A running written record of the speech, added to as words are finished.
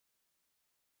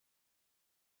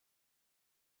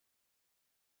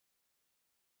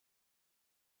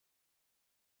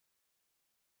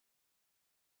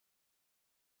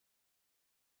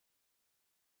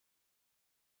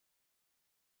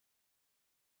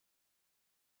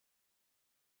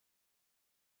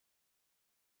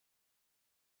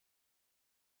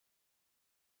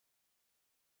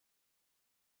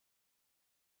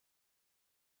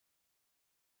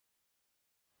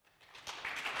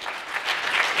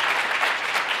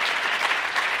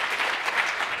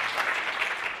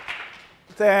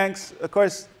things. Of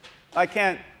course, I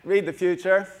can't read the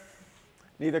future.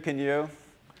 Neither can you.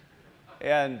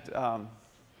 And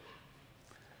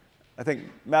I think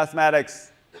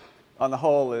mathematics, on the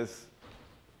whole, is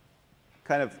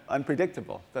kind of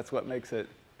unpredictable. That's what makes it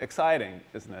exciting,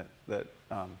 isn't it? That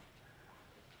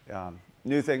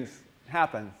new things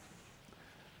happen.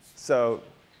 So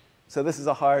this is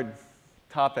a hard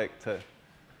topic to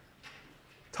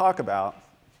talk about.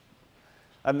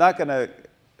 I'm not going to,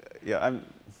 I'm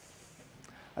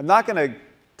not going to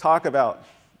talk about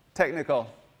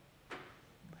technical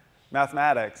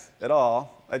mathematics at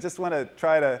all. I just want to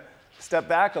try to step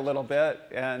back a little bit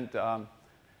and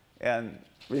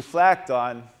reflect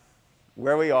on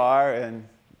where we are and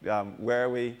where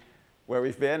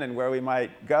we've been and where we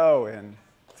might go in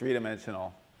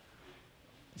three-dimensional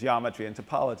geometry and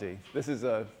topology. This is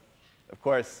of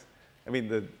course, I mean,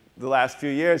 the last few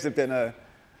years have been a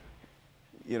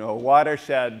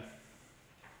watershed.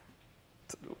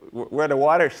 We're at a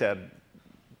watershed,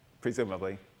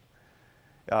 presumably.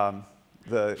 I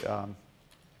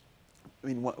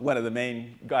mean, one of the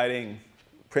main guiding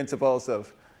principles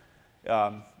of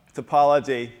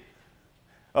topology,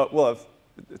 of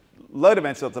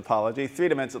low-dimensional topology,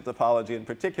 three-dimensional topology in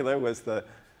particular, was the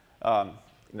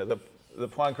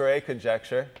Poincare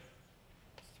conjecture.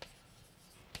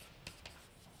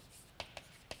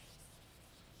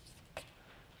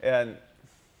 And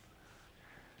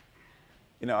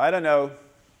I don't know.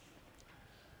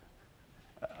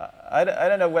 I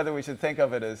don't know whether we should think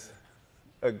of it as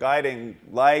a guiding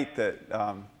light that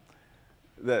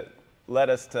that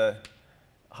led us to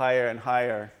higher and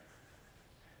higher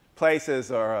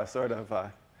places, or a sort of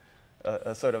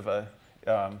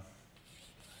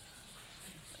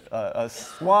a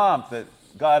swamp that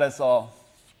got us all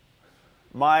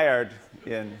mired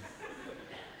in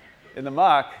the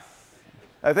muck.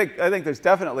 I think there's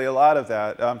definitely a lot of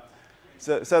that. I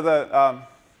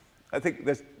think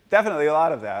there's definitely a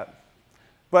lot of that.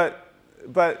 But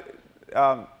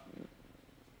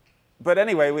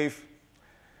anyway, we've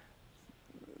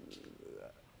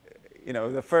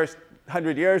the first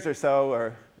 100 years or so,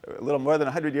 or a little more than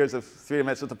 100 years of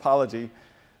three-dimensional topology,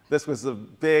 this was a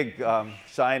big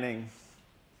shining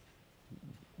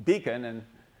beacon, and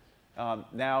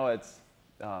now it's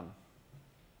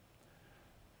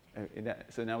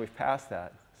so now we've passed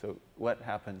that. So what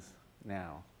happens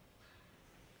now?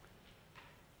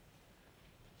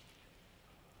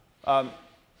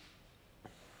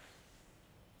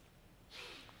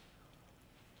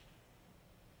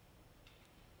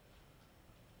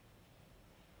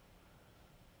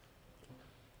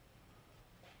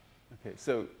 Okay,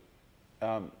 so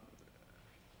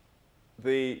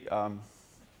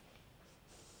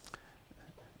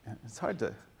it's hard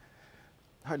to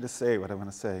say what I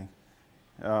want to say.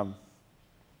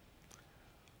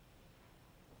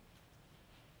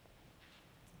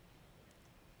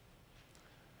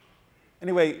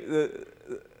 Anyway,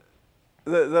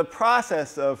 the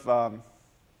process of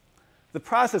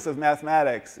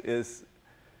mathematics is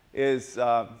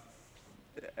I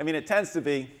mean, it tends to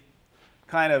be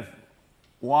kind of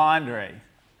wandering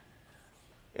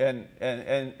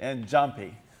and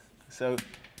jumpy. So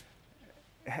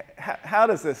how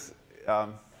does this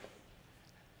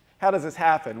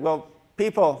happen? Well,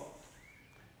 people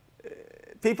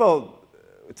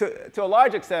to a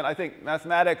large extent, I think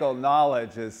mathematical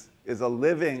knowledge is a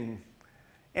living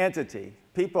entity.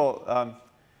 People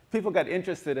got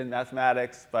interested in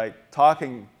mathematics by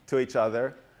talking to each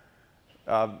other.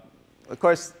 Of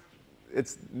course,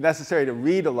 it's necessary to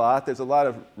read a lot. There's a lot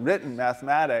of written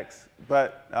mathematics,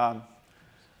 but I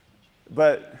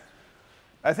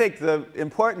think the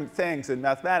important things in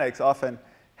mathematics often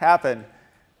happen.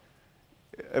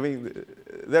 I mean,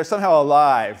 they're somehow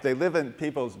alive. They live in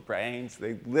people's brains.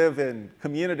 They live in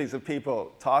communities of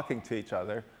people talking to each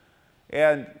other.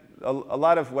 And a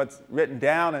lot of what's written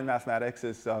down in mathematics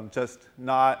is just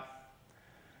not,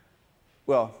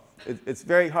 well, it's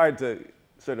very hard to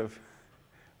sort of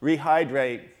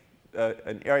rehydrate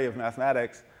an area of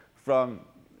mathematics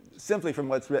simply from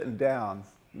what's written down.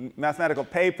 Mathematical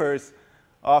papers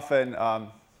often,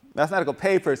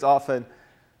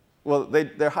 well,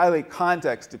 they're highly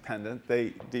context dependent.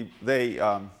 They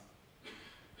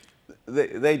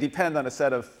depend on a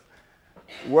set of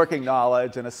working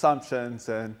knowledge and assumptions,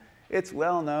 and it's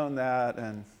well known that,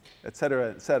 and et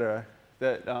cetera,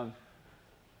 that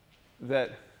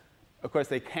of course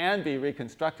they can be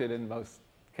reconstructed in most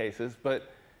cases,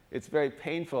 but it's very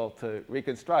painful to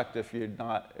reconstruct if you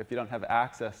don't have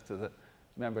access to the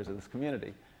members of this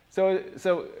community. So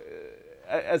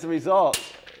as a result,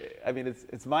 I mean,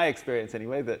 it's my experience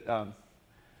anyway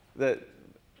that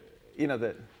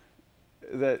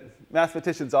that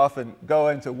mathematicians often go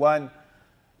into one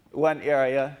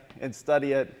area and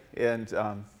study it, and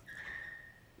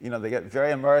they get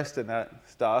very immersed in that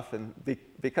stuff. And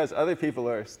because other people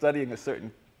are studying a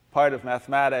certain part of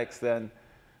mathematics, then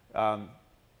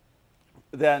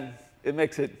it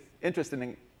makes it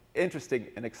interesting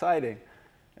and exciting.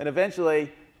 And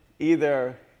eventually,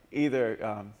 either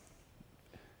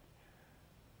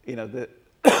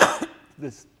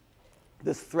this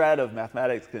thread of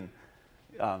mathematics can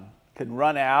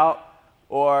run out,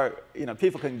 or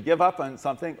people can give up on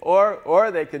something,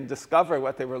 or they can discover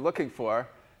what they were looking for,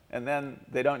 and then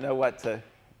they don't know what to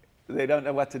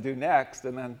do next,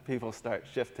 and then people start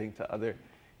shifting to other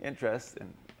interests.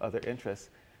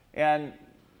 And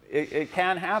it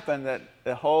can happen that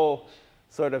the whole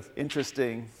sort of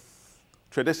interesting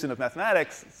tradition of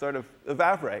mathematics sort of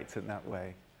evaporates in that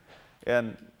way.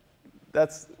 And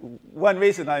that's one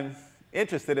reason I'm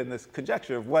interested in this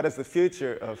conjecture of what is the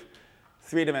future of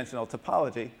three-dimensional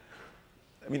topology.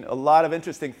 I mean, a lot of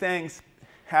interesting things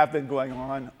have been going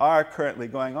on, are currently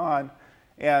going on,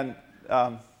 and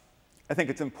I think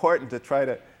it's important to try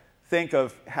to think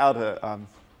of how to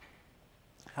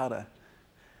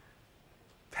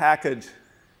package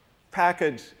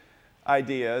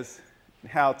ideas,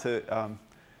 how to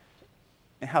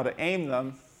aim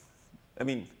them. I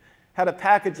mean, how to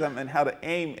package them and how to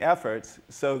aim efforts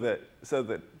so that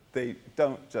they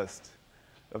don't just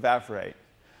evaporate.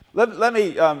 Let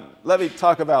me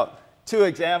talk about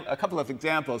a couple of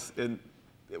examples in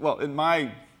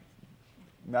my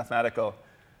mathematical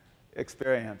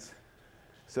experience.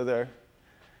 So there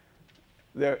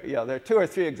are 2 or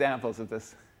 3 examples of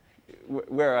this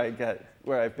where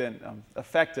I've been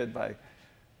affected by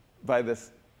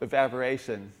this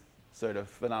evaporation sort of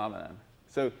phenomenon.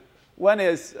 So one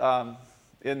is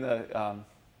in the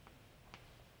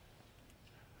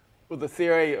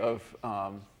theory of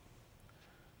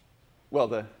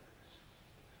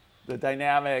the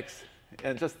dynamics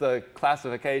and just the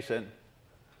classification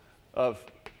of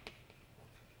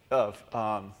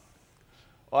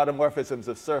automorphisms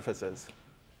of surfaces,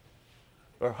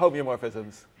 or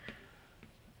homeomorphisms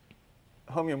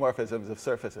of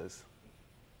surfaces.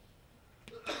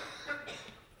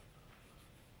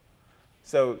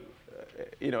 So,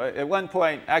 at one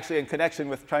point, actually in connection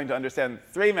with trying to understand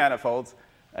 3 manifolds,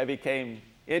 I became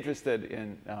interested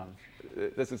in,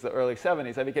 this is the early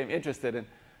 70s, I became interested in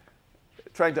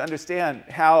trying to understand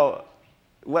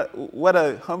what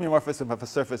a homeomorphism of a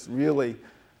surface really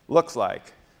looks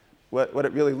like, what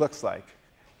it really looks like.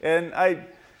 And I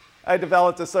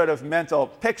developed a sort of mental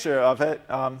picture of it.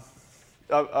 I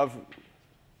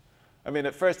mean,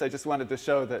 at first I just wanted to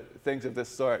show that things of this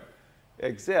sort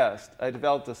exist. I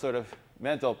developed a sort of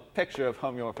mental picture of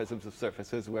homeomorphisms of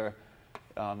surfaces where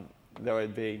there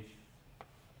would be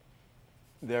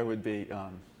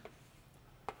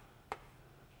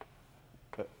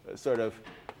a sort of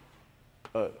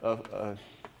a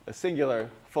singular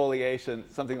foliation,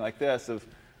 something like this, of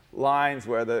lines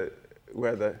that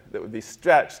would be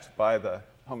stretched by the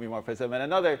homeomorphism, and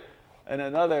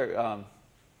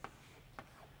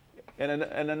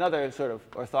another sort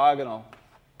of orthogonal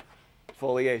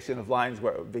foliation of lines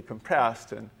where it would be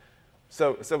compressed. And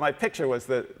so my picture was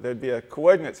that there'd be a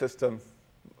coordinate system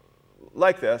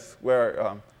like this,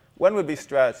 where one would be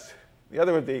stretched, the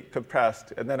other would be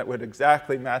compressed, and then it would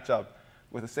exactly match up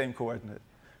with the same coordinate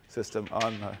system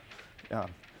on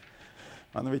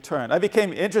the return. I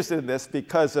became interested in this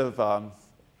because of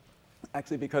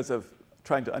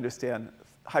trying to understand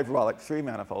hyperbolic 3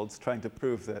 manifolds, trying to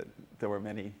prove that there were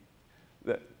many,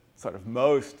 that sort of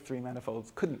most 3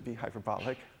 manifolds couldn't be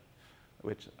hyperbolic,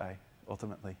 which I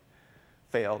ultimately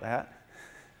failed at.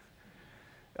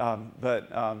 So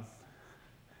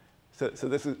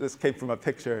this came from a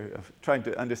picture of trying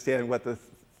to understand what the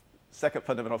second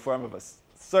fundamental form of a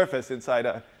surface inside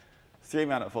a 3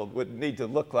 manifold would need to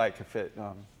look like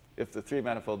if the 3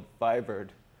 manifold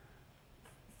fibered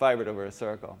over a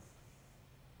circle.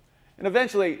 And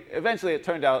eventually it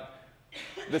turned out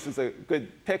this is a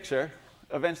good picture.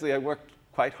 Eventually I worked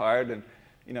quite hard and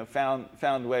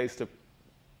found ways to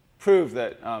prove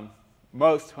that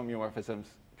most homeomorphisms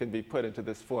can be put into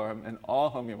this form, and all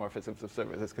homeomorphisms of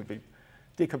surfaces can be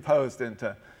decomposed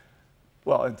into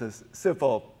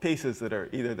simple pieces that are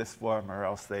either this form or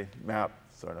else they map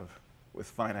sort of with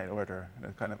finite order in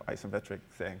a kind of isometric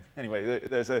thing. Anyway,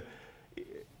 there's a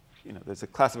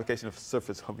classification of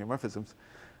surface homeomorphisms,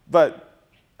 but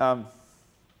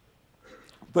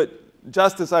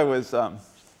just as I was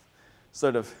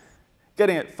sort of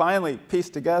getting it finally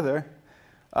pieced together,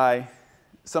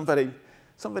 somebody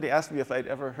asked me if I'd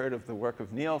ever heard of the work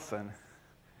of Nielsen,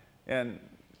 And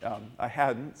I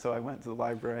hadn't, so I went to the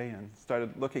library and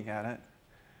started looking at it.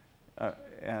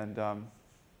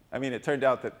 I mean, it turned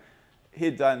out that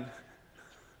he'd done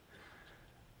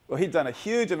a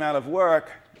huge amount of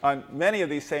work on many of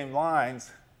these same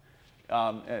lines.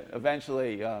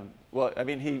 Eventually, well, I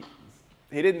mean, he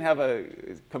didn't have a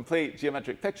complete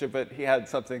geometric picture, but he had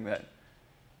something that,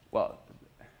 well,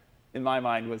 in my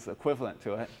mind, was equivalent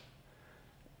to it.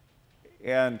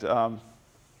 And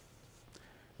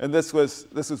this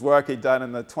was work he'd done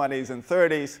in the 20s and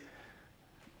 30s,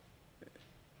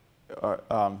 or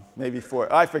maybe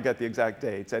I forget the exact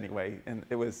dates anyway. And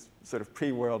it was sort of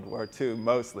pre-World War II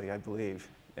mostly, I believe.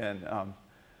 And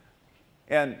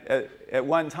at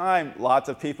one time, lots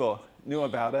of people knew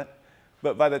about it.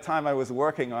 But by the time I was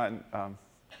working on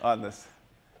this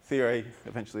theory,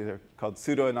 eventually they're called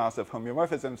pseudo-analysis of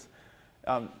homeomorphisms,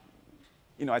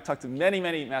 you know, I talked to many,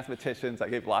 many mathematicians. I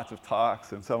gave lots of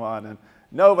talks and so on. And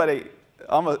nobody,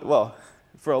 well,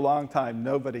 for a long time,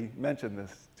 nobody mentioned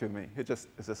this to me. It just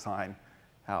is a sign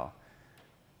how,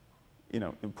 you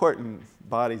know, important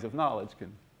bodies of knowledge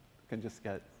can just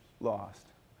get lost.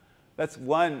 That's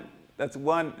one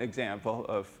example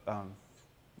of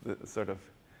that sort of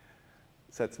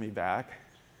sets me back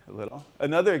a little.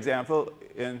 Another example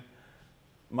in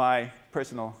my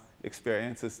personal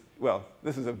experience is, well,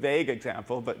 this is a vague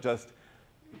example, but just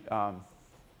for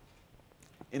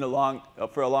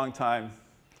a long time,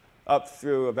 up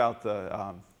through about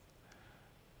the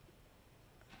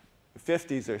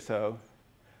 50s or so,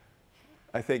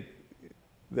 I think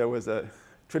there was a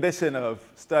tradition of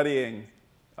studying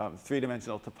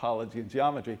three-dimensional topology and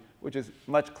geometry, which is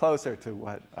much closer to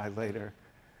what I later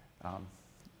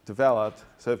developed.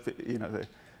 So, you know, the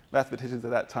mathematicians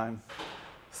at that time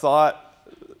thought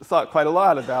quite a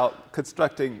lot about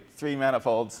constructing three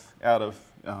manifolds out of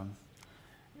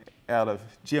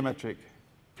geometric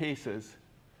pieces.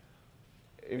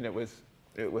 And it was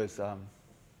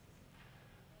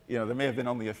you know, there may have been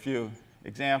only a few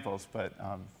examples, but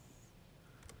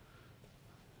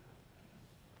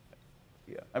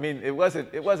yeah, I mean, it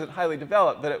wasn't highly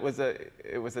developed, but it was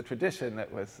a tradition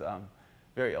that was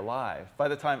very alive. By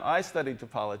the time I studied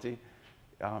topology,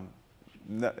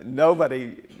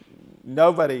 nobody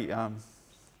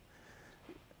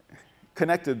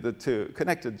connected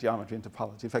geometry and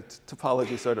topology. In fact,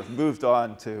 topology sort of moved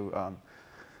on to,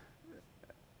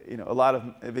 you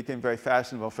know, it became very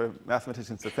fashionable for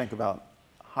mathematicians to think about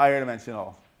higher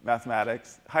dimensional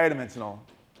mathematics, higher dimensional,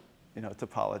 you know,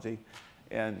 topology,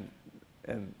 and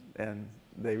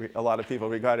a lot of people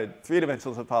regarded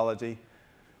three-dimensional topology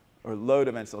or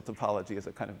low-dimensional topology as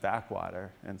a kind of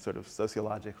backwater, and sort of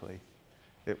sociologically,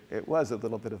 it was a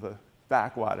little bit of a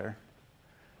backwater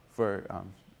for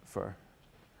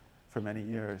many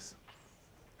years.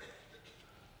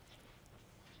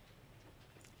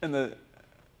 And then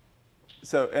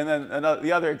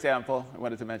the other example I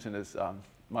wanted to mention is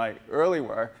my early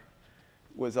work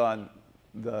was on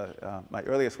my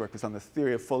earliest work was on the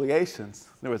theory of foliations.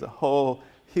 There was a whole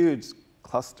huge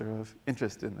cluster of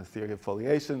interest in the theory of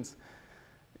foliations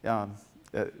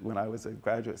when I was a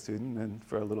graduate student, and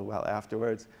for a little while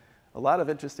afterwards. A lot of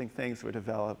interesting things were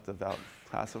developed about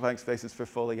classifying spaces for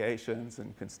foliations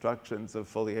and constructions of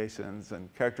foliations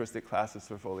and characteristic classes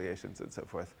for foliations and so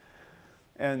forth.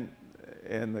 And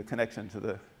the connection to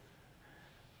the,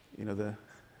 you know,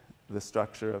 the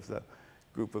structure of the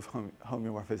group of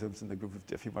homeomorphisms and the group of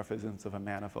diffeomorphisms of a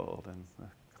manifold, and the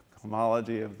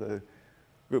homology of the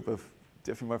group of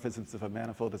diffeomorphisms of a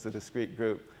manifold as a discrete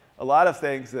group. A lot of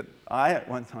things that I at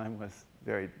one time was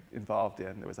very involved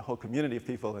in. There was a whole community of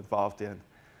people involved in.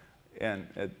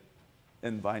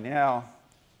 And by now,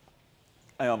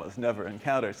 I almost never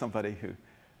encounter somebody who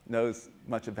knows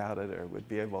much about it or would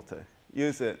be able to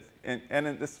use it. And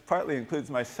this partly includes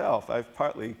myself. I've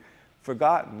partly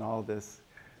forgotten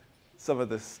some of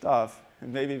this stuff,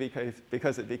 and maybe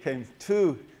because it became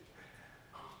too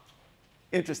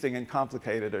interesting and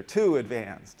complicated or too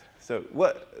advanced.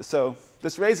 So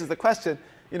this raises the question,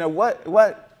 you know, what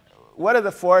are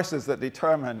the forces that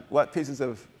determine what pieces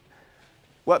of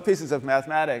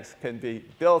mathematics can be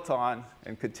built on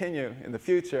and continue in the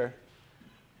future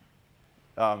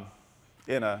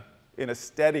in a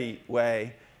steady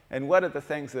way, and what are the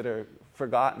things that are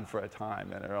forgotten for a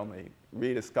time and are only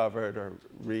rediscovered or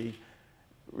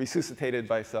resuscitated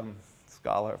by some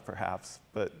scholar, perhaps?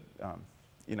 But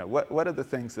you know, what are the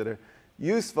things that are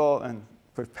useful and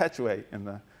perpetuate in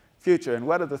the future, and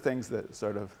what are the things that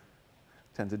sort of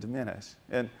tend to diminish?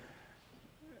 And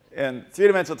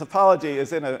three-dimensional topology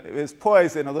is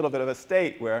poised in a little bit of a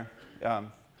state where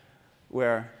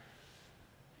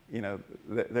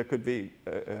there could be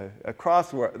a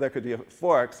crossword, there could be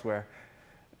forks where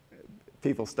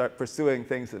people start pursuing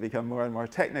things that become more and more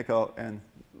technical and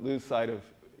lose sight of,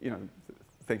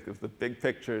 think of the big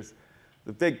pictures,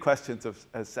 the big questions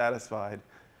as satisfied.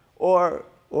 Or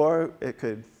it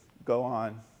could go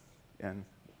on and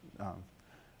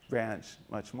branch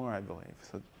much more, I believe.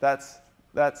 So that's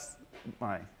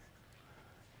my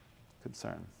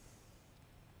concern.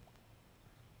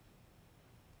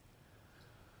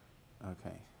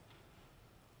 Okay.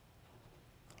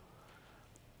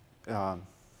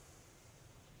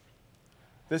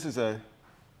 This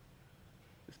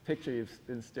picture you've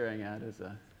been staring at is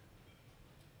a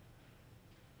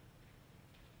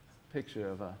picture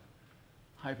of a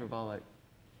hyperbolic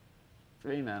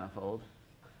three-manifold.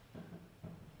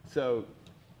 So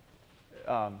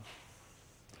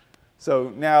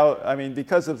now, I mean,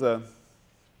 because of the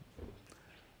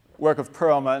work of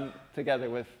Perlman, together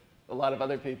with a lot of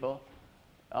other people,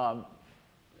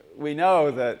 we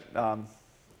know that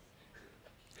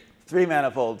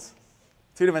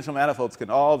three-dimensional manifolds can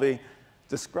all be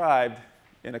described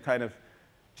in a kind of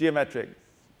geometric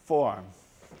form.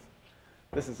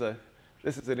 This is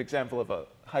an example of a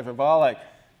hyperbolic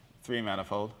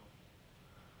three-manifold.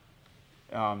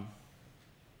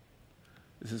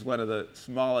 This is one of the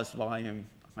smallest volume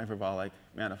hyperbolic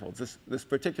manifolds. This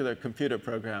particular computer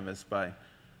program is by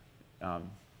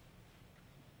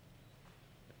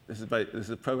this is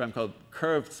a program called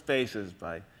Curved Spaces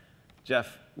by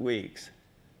Jeff Weeks.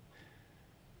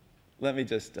 Let me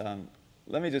just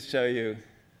show you.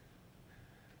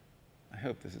 I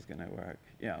hope this is going to work.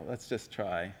 Yeah, let's just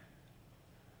try.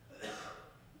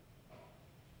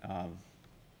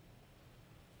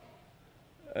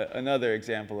 Another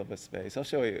example of a space. I'll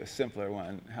show you a simpler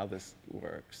one, how this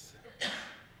works.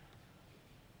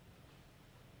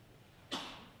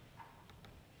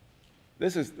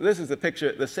 This is a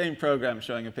picture, the same program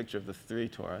showing a picture of the 3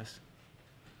 torus.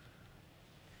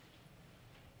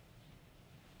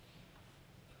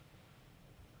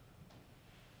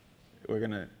 We're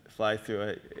going to fly through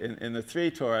it. In the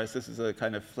 3 torus, this is a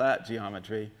kind of flat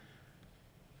geometry.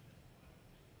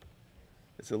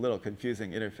 It's a little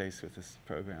confusing interface with this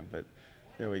program, but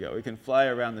there we go. We can fly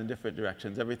around in different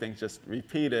directions. Everything's just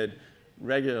repeated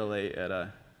regularly at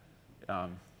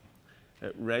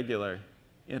regular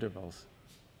intervals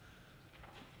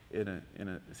in a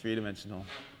 3-dimensional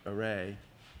array.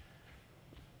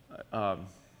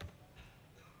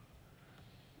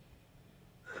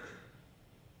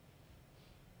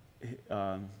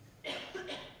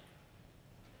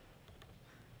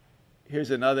 Here's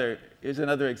another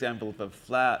example of a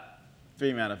flat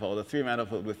 3-manifold, a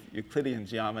 3-manifold with Euclidean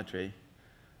geometry.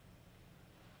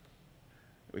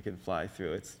 We can fly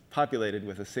through. It's populated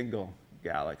with a single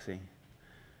galaxy.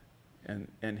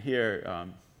 And here,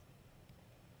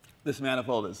 this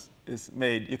manifold is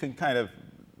made. You can kind of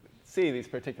see these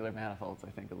particular manifolds, I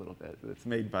think, a little bit. It's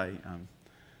made by,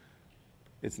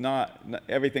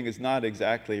 everything is not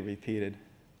exactly repeated.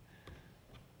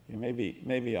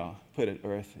 Maybe I'll put an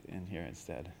Earth in here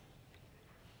instead.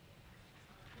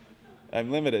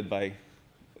 I'm limited by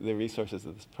the resources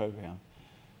of this program.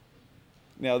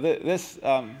 Now, OK,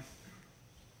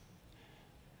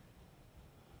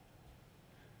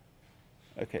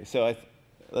 so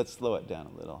let's slow it down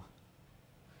a little.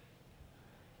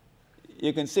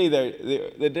 You can see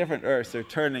the different Earths are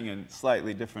turning in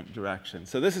slightly different directions.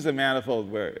 So this is a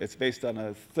manifold where it's based on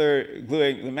the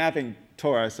mapping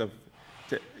torus of.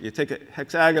 You take a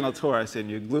hexagonal torus and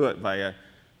you glue it by a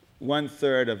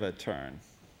 1/3 of a turn.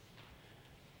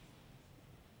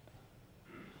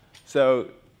 So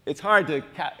it's hard to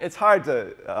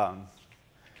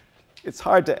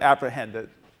apprehend it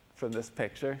from this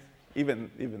picture,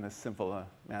 even this simple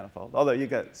manifold. Although you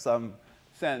get some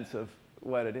sense of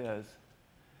what it is.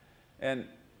 And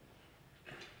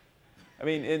I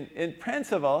mean, in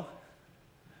principle,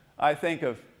 I think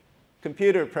of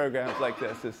computer programs like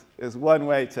this is one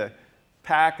way to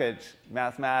package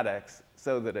mathematics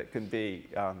so that it can be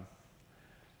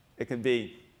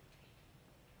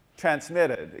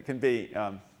transmitted, it can be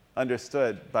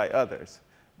understood by others.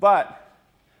 But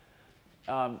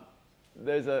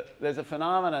there's a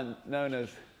phenomenon known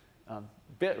as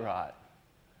bit rot.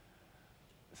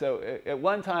 So at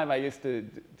one time I used to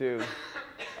do,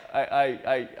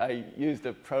 I used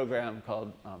a program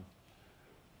called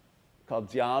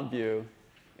GeomView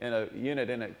in a unit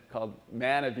in it called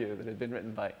ManaView that had been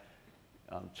written by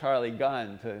Charlie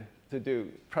Gunn to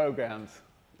do programs,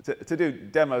 to do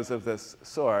demos of this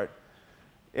sort.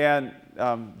 And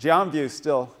GeomView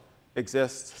still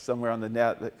exists somewhere on the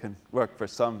net that can work for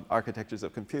some architectures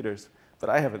of computers, but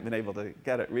I haven't been able to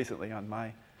get it recently on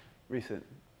my recent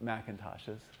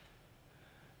Macintoshes.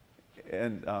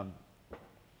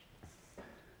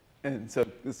 And so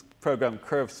this program,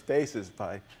 Curved Spaces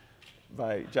by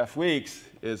Jeff Weeks,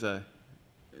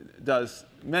 does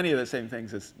many of the same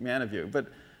things as ManaView.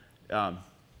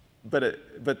 But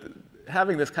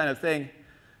having this kind of thing,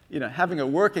 having a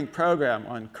working program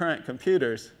on current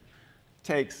computers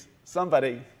takes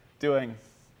somebody doing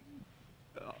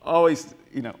always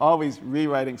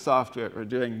rewriting software or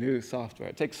doing new software.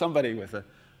 It takes somebody with a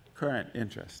current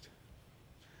interest.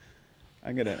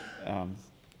 I'm going to,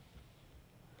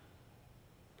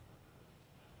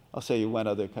 I'll show you one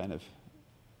other kind of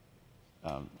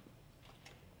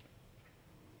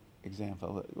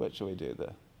example. What should we do?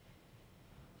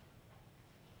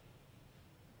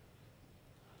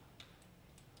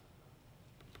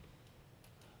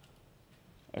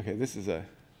 Okay, this is a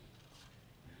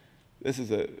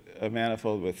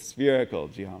manifold with spherical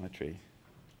geometry.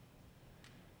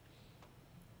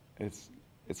 It's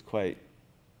quite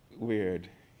weird.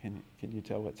 Can you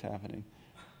tell what's happening?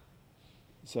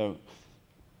 So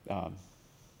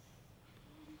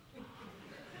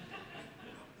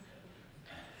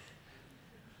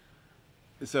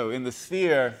so in the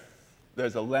sphere,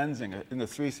 there's a lensing. In the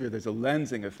three-sphere, there's a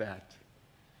lensing effect.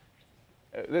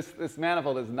 This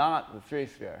manifold is not the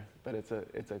three-sphere, but it's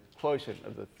a quotient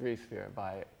of the three-sphere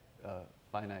by a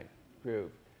finite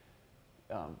group.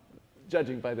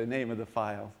 Judging by the name of the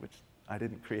file, which I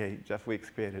didn't create, Jeff Weeks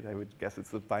created, I would guess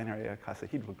it's the binary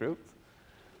icosahedral group.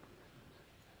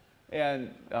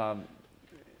 And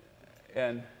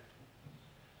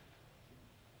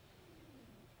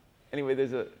anyway,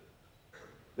 there's a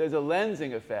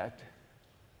lensing effect.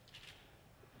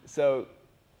 So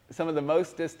some of the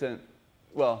most distant,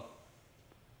 well,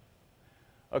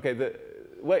 okay,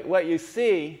 what you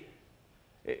see,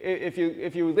 if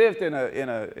you lived in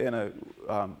a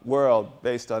world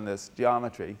based on this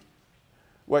geometry,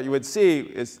 what you would see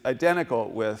is identical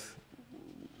with,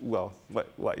 well,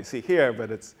 what you see here,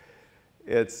 but it's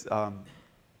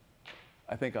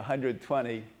I think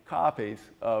 120 copies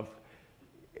of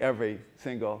every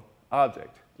single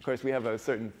object. Of course, we have a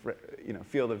certain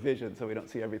field of vision, so we don't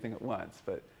see everything at once.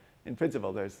 But in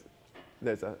principle, this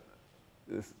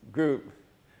group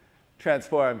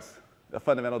transforms a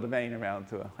fundamental domain around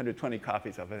to 120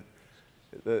 copies of it.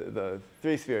 The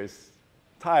three-sphere is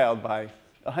tiled by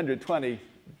 120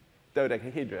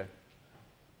 dodecahedra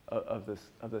of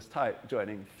this type,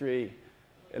 joining 3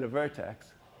 in a vertex.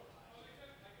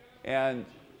 And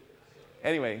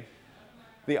anyway,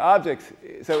 the objects,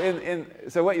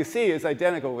 so what you see is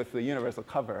identical with the universal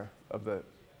cover of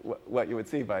what you would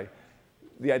see by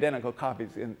the identical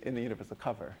copies in the universal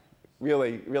cover.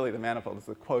 Really, the manifold is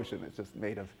a quotient. It's just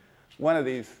made of one of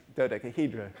these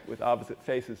dodecahedra with opposite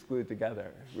faces glued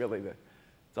together. Really,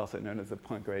 it's also known as the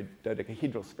Poincare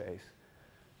dodecahedral space.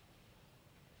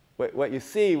 What you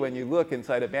see when you look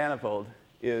inside a manifold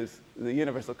is the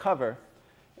universal cover,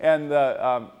 and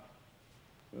the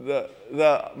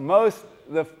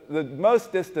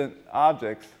most distant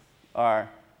objects are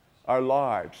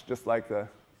large, just like the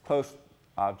close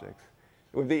objects.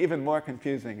 It would be even more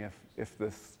confusing if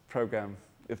this program,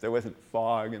 if there wasn't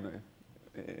fog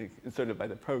inserted by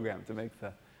the program to make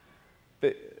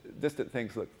the distant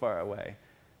things look far away.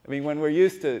 I mean, when we're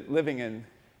used to living in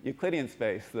Euclidean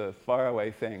space, the faraway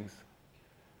things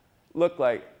look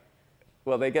like,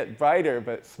 well, they get brighter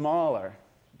but smaller.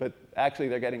 But actually,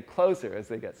 they're getting closer as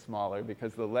they get smaller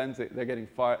because the lens,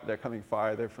 they're coming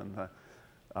farther from the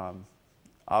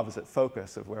opposite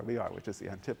focus of where we are, which is the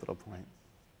antipodal point.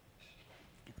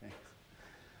 Okay.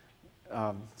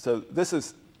 So this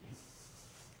is,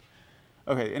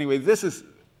 okay, anyway, these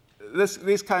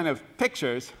kind of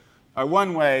pictures are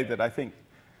one way that I think,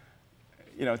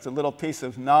 it's a little piece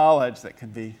of knowledge that can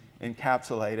be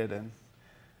encapsulated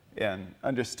and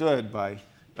understood by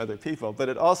other people. But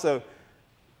it also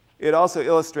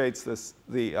illustrates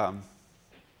these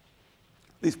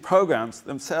programs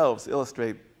themselves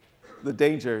illustrate the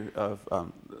danger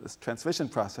of this transmission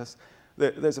process.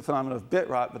 There's a phenomenon of bit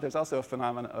rot, but there's also a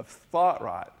phenomenon of thought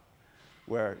rot,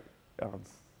 where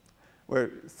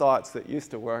thoughts that used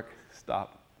to work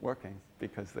stop working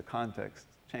because the context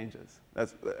changes.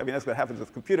 That's what happens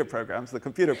with computer programs. The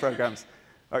computer programs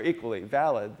are equally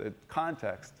valid. The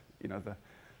context, the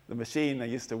machine they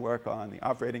used to work on, the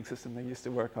operating system they used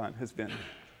to work on has been,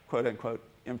 quote unquote,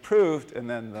 improved, and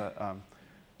then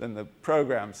the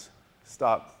programs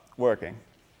stop working.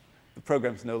 The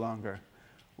programs no longer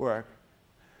work.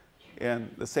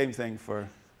 And the same thing for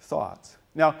thoughts.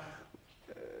 Now,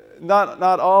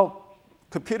 not all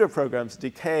computer programs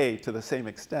decay to the same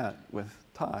extent with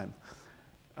time.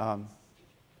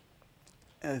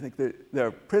 And I think there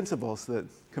are principles that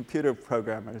computer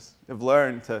programmers have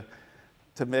learned to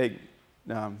make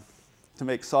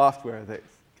software that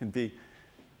can be,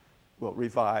 well,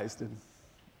 revised and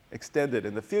extended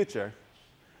in the future.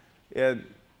 And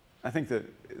I think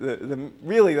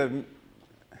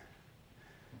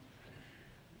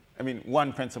I mean,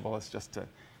 one principle is just to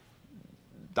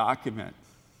document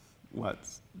what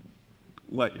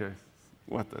the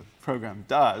program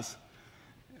does.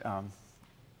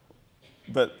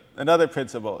 But another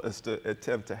principle is to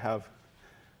attempt to have,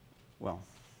 well,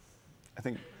 I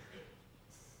think,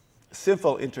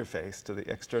 simple interface to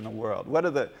the external world. What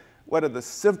are the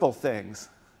simple things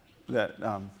that,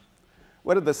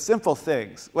 what are the simple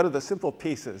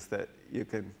pieces that you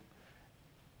can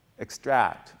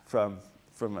extract from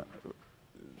a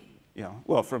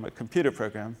computer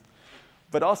program,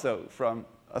 but also from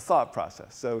a thought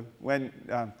process. So when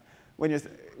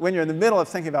you're in the middle of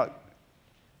thinking about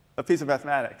a piece of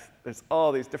mathematics, there's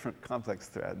all these different complex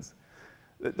threads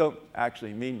that don't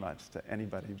actually mean much to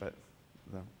anybody but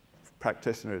the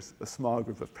practitioners, a small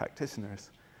group of practitioners.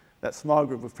 That small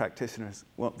group of practitioners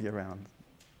won't be around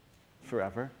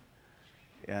forever.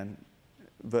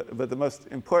 But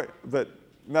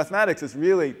mathematics is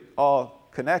really all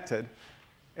connected,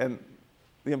 and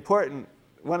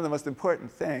one of the most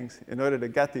important things in order to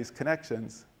get these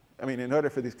connections, in order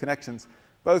for these connections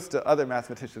both to other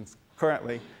mathematicians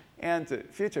currently and to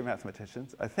future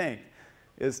mathematicians, I think,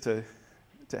 is to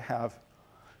have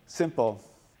simple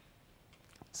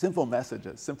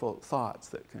messages, simple thoughts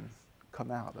that can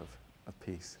come out of a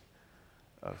piece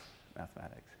of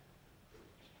mathematics.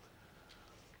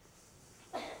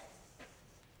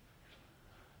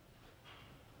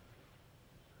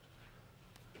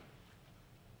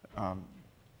 I'm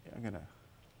going to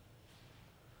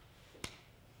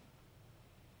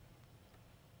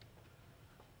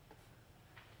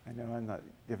I know I'm not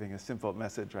giving a simple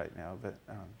message right now,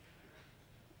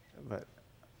 but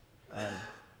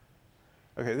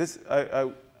okay.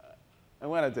 I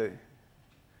wanted to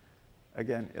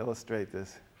again illustrate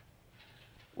this.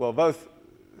 Well, both.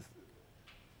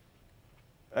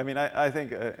 I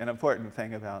think an important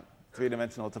thing about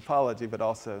three-dimensional topology, but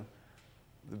also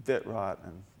the bit rot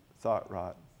and thought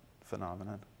rot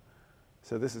phenomenon.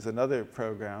 So this is another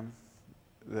program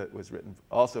that was written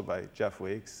also by Jeff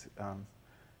Weeks.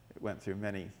 It went through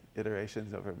many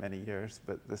iterations over many years,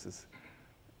 but this is,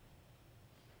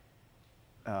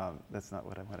 that's not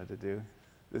what I wanted to do.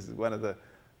 This is one of the,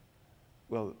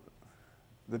 well,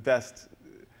 the best,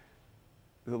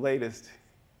 the latest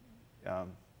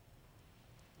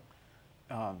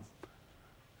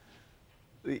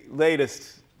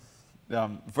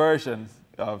version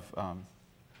of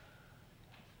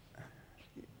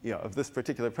this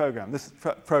particular program. This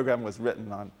program was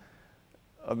written on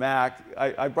a Mac.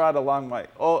 I brought along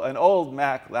an old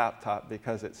Mac laptop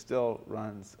because it still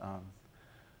runs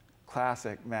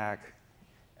classic Mac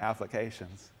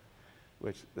applications,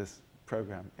 which this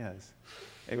program is.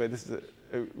 Anyway, this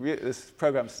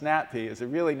program, SnapP, is a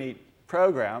really neat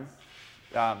program.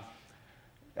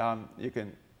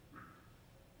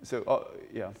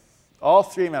 All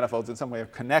three manifolds in some way are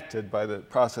connected by the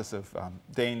process of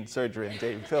Dane surgery and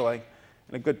Dane filling.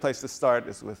 And a good place to start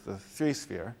is with the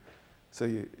three-sphere. So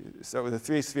you start with a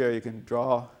three-sphere. You can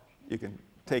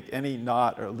take any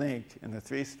knot or link in the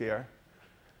three-sphere.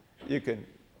 You can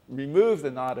remove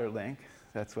the knot or link.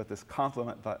 That's what this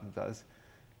complement button does.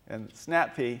 And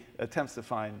SnapP attempts to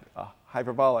find a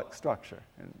hyperbolic structure.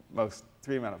 And most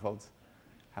three manifolds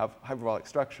have hyperbolic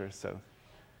structures, so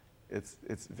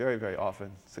it's very, very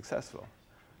often successful.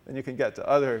 Then you can get to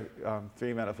other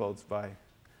three manifolds by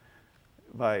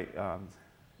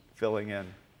filling in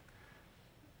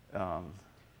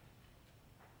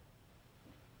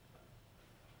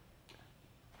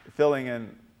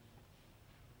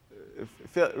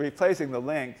replacing the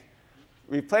link,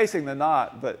 replacing the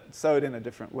knot, but sewed in a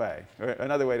different way. Or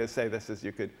another way to say this is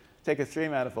you could take a three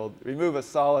manifold, remove a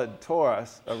solid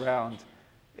torus around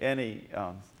any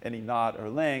knot or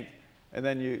link, and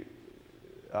then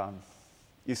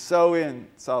you sew in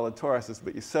solid toruses,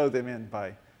 but you sew them in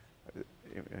by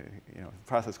a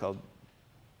process called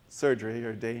surgery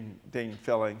or Dane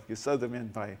filling. You sew them in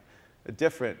by a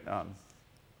different or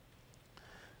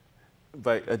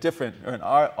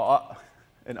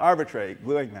an arbitrary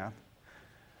gluing map.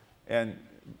 And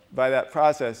by that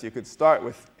process, you could start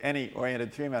with any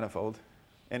oriented three manifold,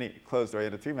 any closed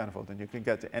oriented three manifold, and you can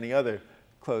get to any other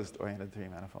closed oriented three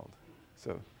manifold.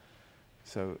 So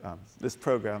this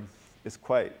program is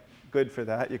quite good for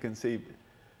that. You can see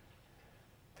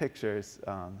pictures.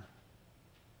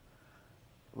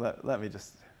 Let me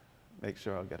just make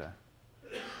sure I'll get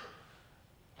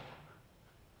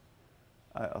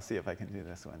I'll see if I can do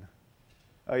this one.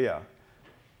 Oh, yeah.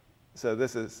 So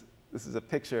this is a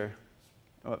picture.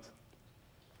 Oops.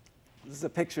 This is a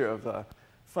picture of the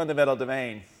fundamental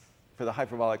domain for the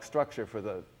hyperbolic structure for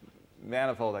the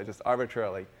manifold I just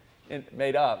arbitrarily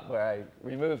made up, where I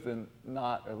removed the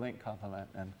knot or link complement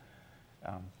and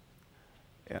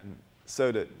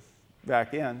sewed it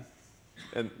back in.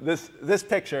 And this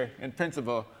picture, in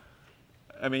principle,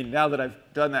 I mean, now that I've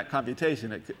done that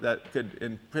computation, that could,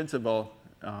 in principle,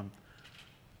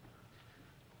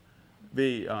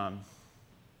 be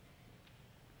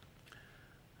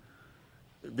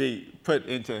put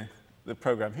into the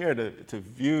program here to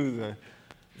view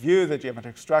the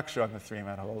geometric structure on the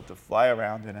three-manifold, to fly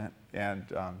around in it, and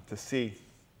to see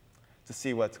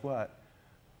what's what.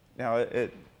 Now,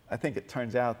 I think it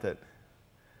turns out that,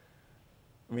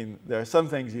 I mean, there are some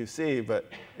things you see, but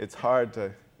it's hard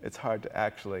to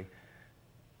actually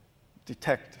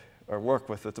detect or work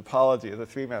with the topology of the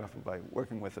three-manifold by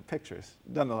working with the pictures.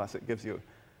 Nonetheless, it gives you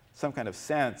some kind of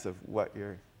sense of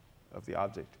of the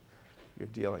object you're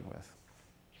dealing with.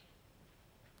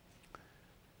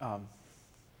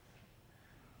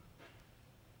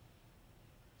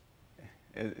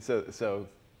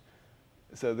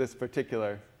 So this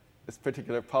particular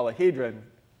polyhedron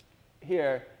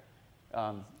here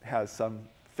has some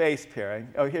face pairing.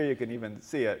 Oh, here you can even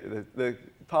see it.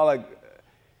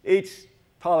 Each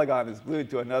polygon is glued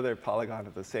to another polygon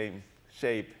of the same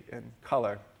shape and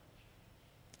color.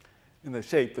 And the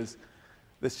shape has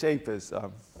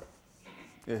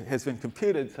been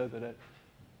computed so that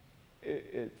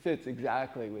it fits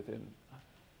exactly within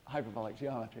hyperbolic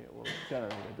geometry. It will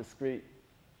generate a discrete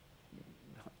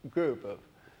group of,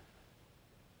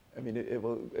 I mean, it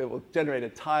will generate a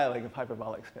tiling of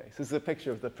hyperbolic space. This is a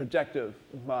picture of the projective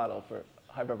model for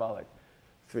hyperbolic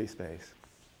 3-space.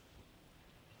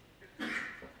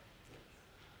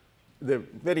 There are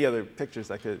many other pictures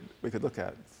we could look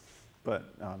at, but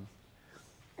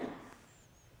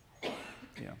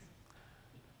yeah.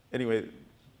 Anyway,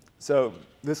 so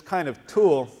this kind of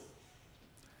tool,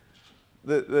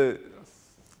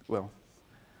 well,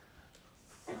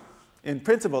 in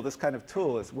principle, this kind of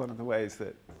tool is one of the ways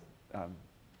that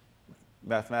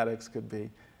mathematics could be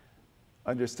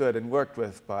understood and worked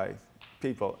with by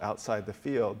people outside the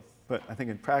field. But I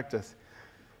think in practice,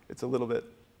 it's a little bit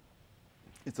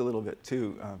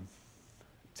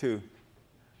too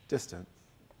distant.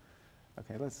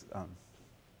 Okay, let's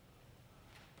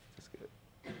just get.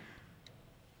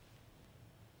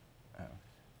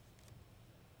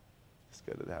 Let's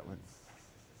go to that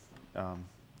one.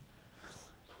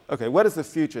 Okay, what is the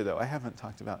future, though? I haven't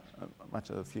talked about much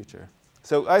of the future.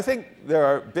 So I think there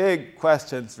are big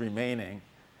questions remaining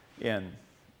in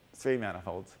three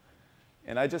manifolds,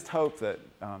 and I just hope that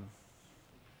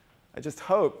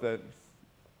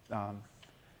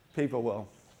people will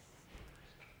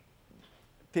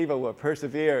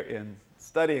persevere in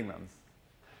studying them,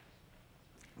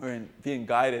 or in being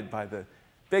guided by the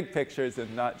big pictures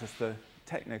and not just the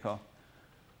technical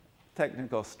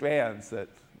strands that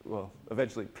will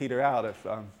eventually peter out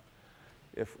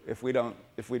if we don't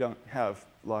have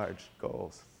large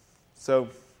goals. So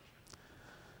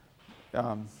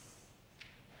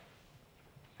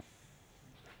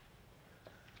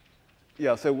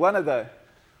yeah, so one of the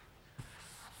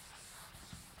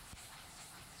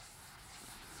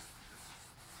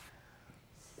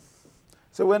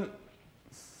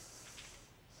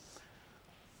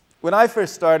when I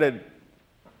first started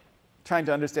trying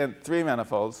to understand three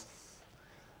manifolds,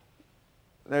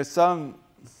 there's some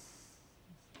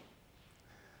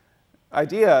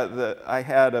idea that I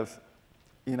had of,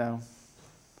 you know,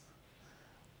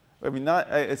 I mean,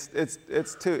 it's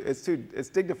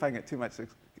dignifying it too much to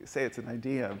say it's an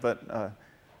idea, but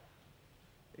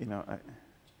you know,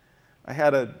 I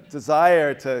had a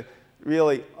desire to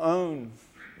really own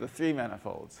the three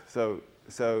manifolds. So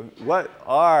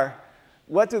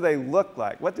what do they look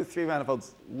like? What do three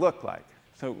manifolds look like?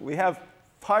 So we have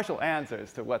partial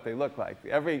answers to what they look like.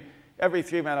 Every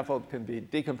three manifold can be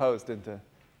decomposed into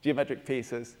geometric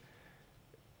pieces.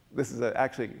 This is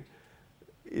actually,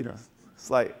 you know,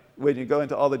 slight. When you go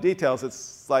into all the details, it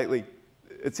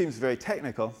seems very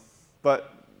technical,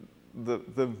 but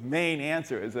the main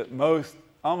answer is that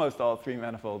almost all three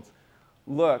manifolds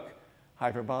look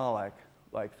hyperbolic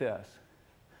like this.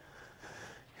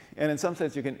 And in some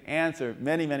sense, you can answer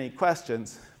many, many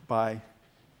questions by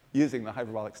using the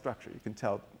hyperbolic structure. You can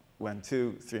tell when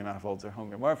two three manifolds are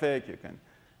homeomorphic. You can,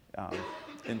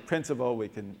 in principle, we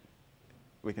can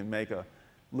make a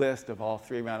list of all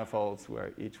three manifolds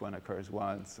where each one occurs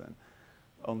once and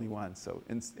only once. So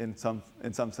in some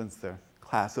sense, they're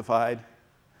classified.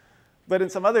 but in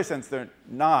some other sense, they're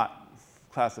not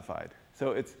classified.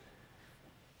 So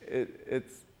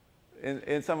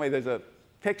in some way, there's a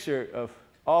picture of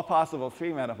all possible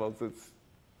three manifolds.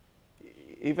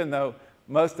 Even though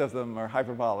most of them are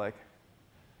hyperbolic,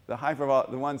 the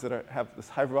ones that have this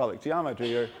hyperbolic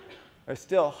geometry are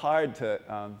still hard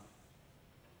to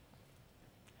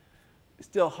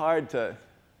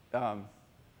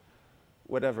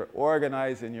whatever,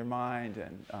 organize in your mind,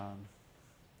 and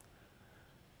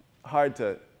hard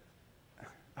to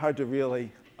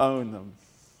really own them.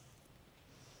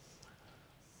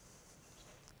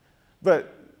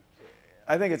 But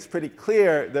I think it's pretty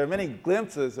clear there are many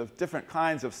glimpses of different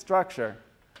kinds of structure,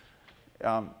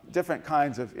 different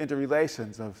kinds of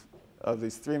interrelations of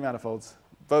these three manifolds,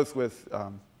 both with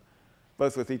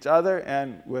each other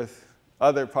and with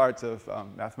other parts of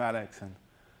mathematics and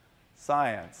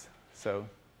science. So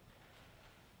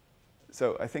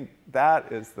I think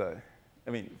that is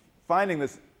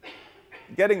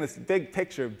getting this big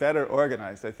picture better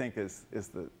organized, I think, is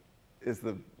the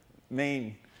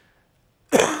main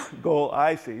goal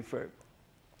I see for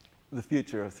the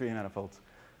future of three manifolds.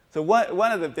 So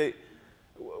one of the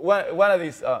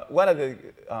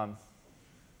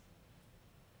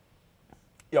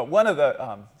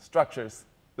structures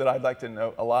that I'd like to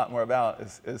know a lot more about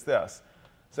is this.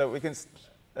 So we can,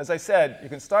 as I said, you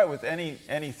can start with any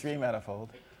three manifold.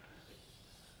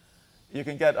 You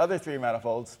can get other three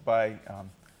manifolds by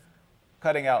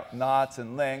cutting out knots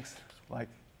and links, like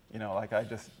I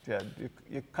just did.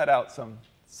 You cut out some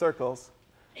circles,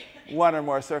 one or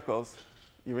more circles.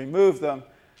 You remove them,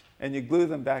 and you glue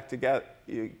them back together.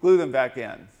 You glue them back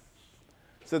in.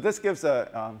 So this gives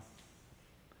a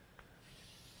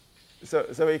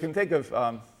so you can think of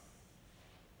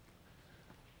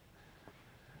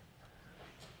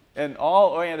and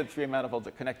all oriented three manifolds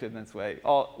are connected in this way.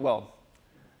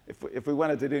 If we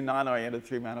wanted to do non-oriented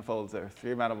three manifolds or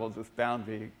three manifolds with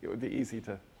boundary, it would be easy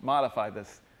to modify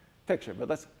this picture. But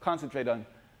let's concentrate on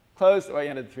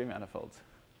closed-oriented three manifolds.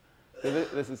 So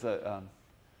this is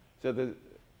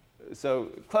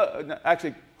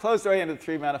actually closed-oriented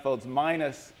three manifolds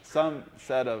minus some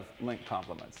set of link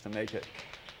complements to make it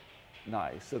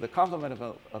nice. So the complement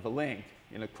of a link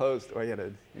in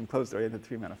closed-oriented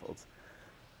three manifolds.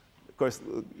 Of course,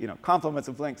 complements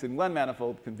of links in one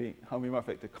manifold can be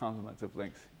homeomorphic to complements of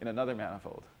links in another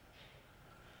manifold.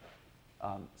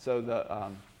 So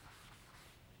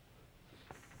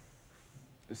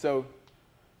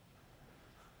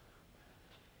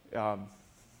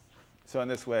in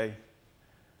this way,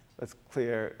 that's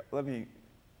clear. Let me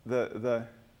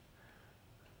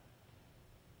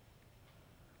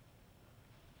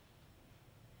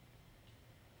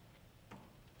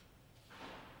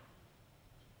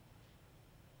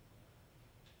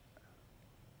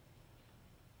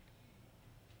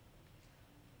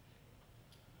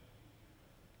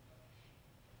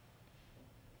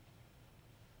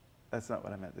That's not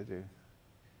what I meant to do.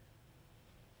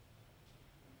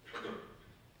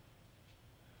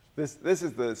 This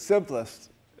is the simplest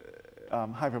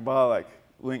hyperbolic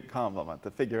link complement,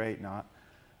 the figure 8 knot.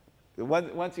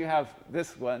 Once you have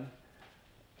this one,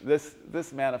 this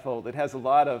manifold, it has a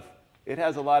lot of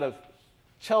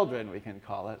children, we can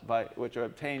call it, which are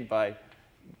obtained by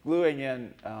gluing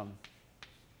in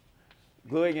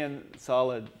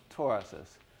solid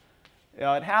toruses.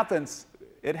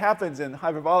 It happens in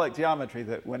hyperbolic geometry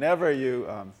that whenever you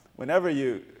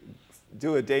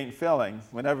do a Dayton filling,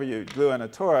 whenever you glue in a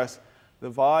torus, the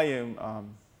volume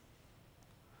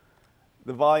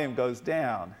goes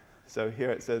down. So here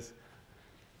it says,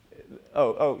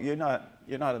 you're not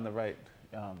in the right.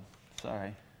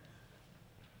 Sorry.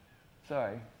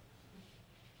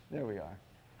 There we are.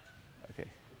 Okay.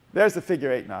 There's the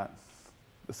figure 8 knot,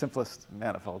 the simplest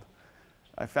manifold.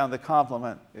 I found the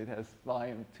complement. It has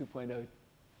volume 2.0.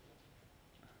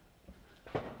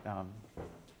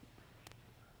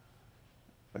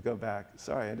 I'll go back.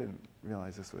 Sorry, I didn't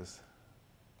realize this was.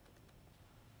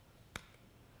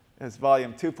 It has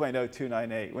volume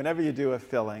 2.0298. Whenever you do a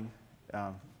filling,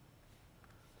 the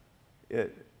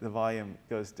volume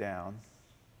goes down.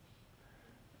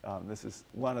 This is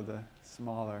one of the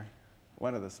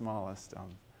smallest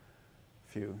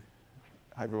few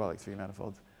hyperbolic three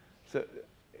manifolds.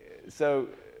 So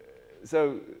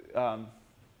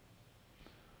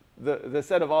the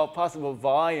set of all possible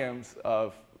volumes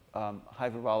of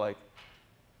hyperbolic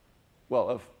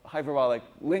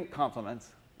link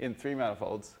complements in three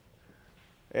manifolds,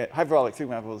 hyperbolic three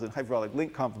manifolds and hyperbolic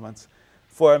link complements,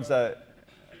 forms a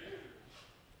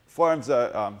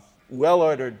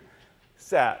well-ordered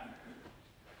set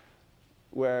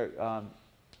where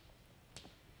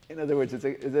in other words,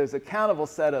 there's a countable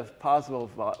set of possible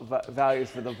values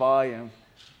for the volume,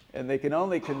 and they can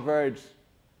only converge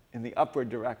in the upward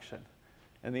direction.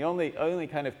 And the only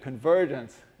kind of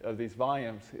convergence of these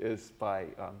volumes is by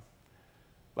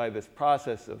this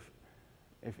process of,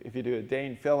 if you do a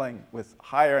Dane filling with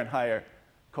higher and higher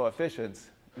coefficients,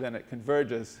 then it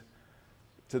converges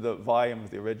to the volume of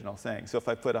the original thing. So if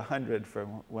I put 100 for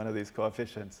one of these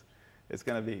coefficients, it's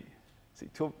going to be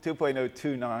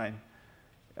 2.029.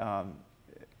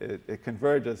 It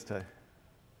converges to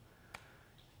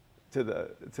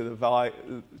the value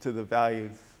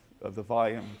of the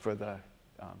volume for the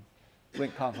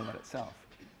link complement itself.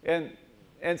 And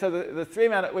so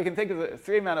we can think of the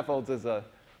three manifolds as a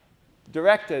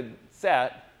directed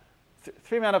set,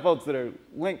 three manifolds that are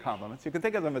link complements. You can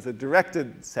think of them as a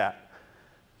directed set,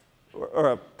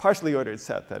 or a partially ordered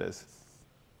set, that is,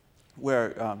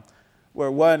 where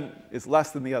one is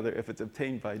less than the other if it's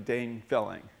obtained by Dane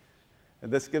filling.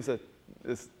 And this gives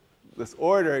this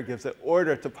order gives an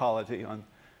order topology on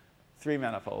three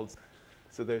manifolds.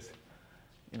 So there's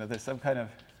some kind of,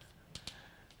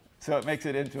 so it makes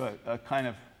it into a kind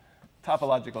of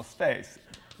topological space.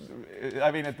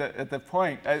 I mean, at the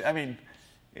point,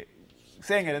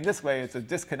 saying it in this way, it's a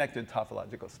disconnected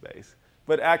topological space.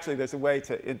 But actually, there's a way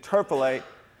to interpolate.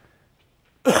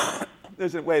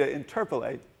 There's a way to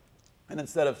interpolate. And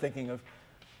instead of thinking of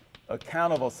a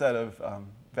countable set of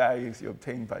values you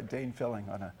obtain by Dane filling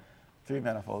on a three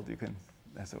manifold,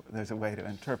 there's a way to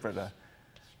interpret a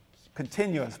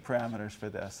continuous parameters for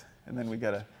this. And then we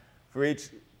get for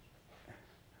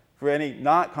any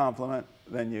not complement,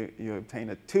 then you obtain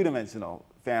a two-dimensional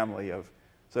family of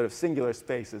sort of singular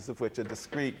spaces of which a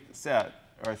discrete set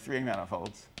are three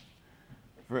manifolds.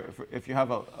 If you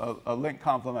have a link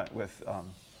complement with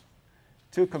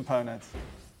two components,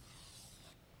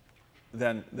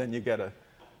 then you get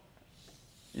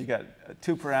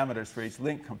two parameters for each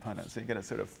link component. So you get a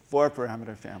sort of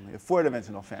four-parameter family, a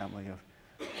four-dimensional family of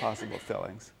possible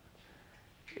fillings.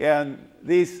 And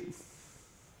these,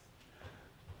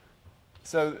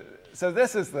 so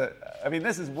this is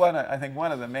this is I think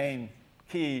one of the main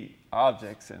key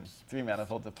objects in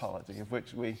three-manifold topology, of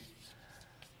which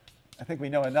I think we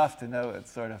know enough to know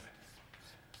it's sort of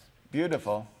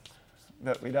beautiful,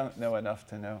 but we don't know enough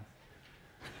to know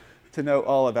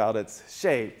all about its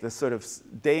shape, this sort of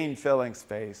Dane filling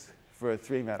space for a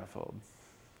three-manifold.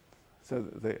 So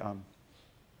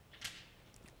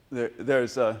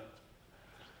there's a,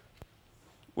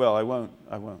 well, I won't.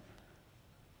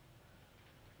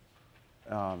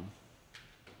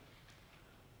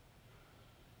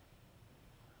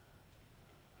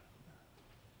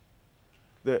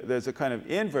 There's a kind of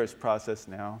inverse process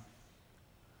now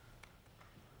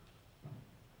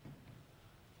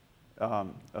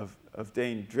of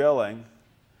Dane drilling.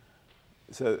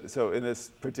 So in this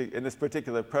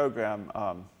particular program,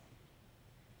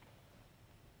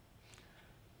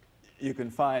 you can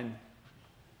find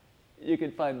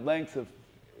lengths of,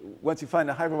 once you find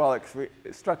a hyperbolic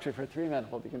structure for a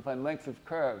three-manifold, you can find lengths of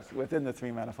curves within the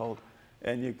three-manifold,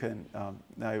 and you can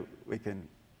now we can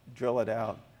drill it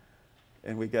out,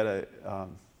 and we get a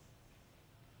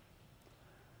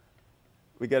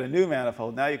new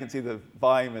manifold. Now you can see the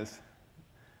volume is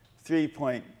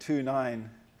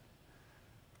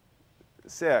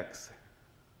 3.296,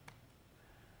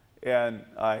 and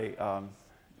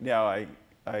now I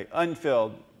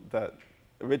unfilled the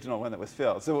original one that was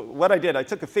filled. So what I did, I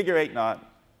took a figure 8 knot,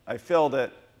 I filled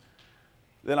it,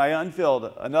 then I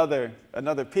unfilled another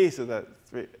piece of that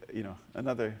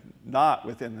another knot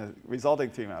within the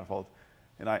resulting three-manifold,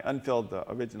 and I unfilled the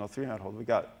original three-manifold.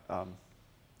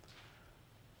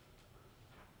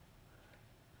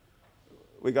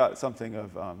 We got something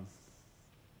of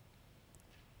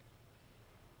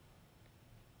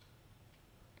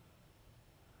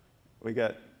we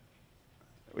get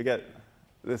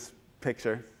this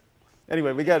picture.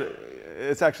 Anyway,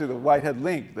 it's actually the Whitehead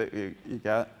link that you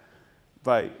get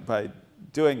by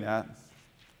doing that.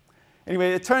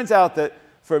 Anyway, it turns out that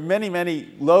for many, many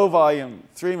low-volume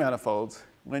three-manifolds,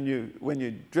 when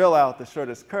you drill out the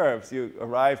shortest curves, you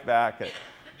arrive back at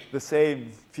the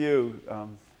same few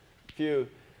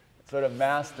sort of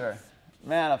master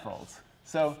manifolds.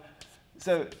 So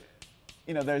there's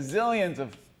zillions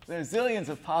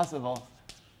of possible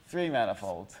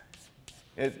three-manifolds.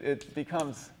 It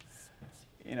becomes,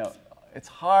 it's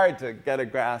hard to get a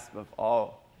grasp of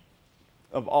all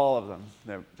of them.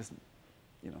 They're just,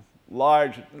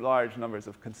 large numbers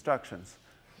of constructions.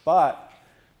 But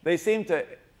they seem to,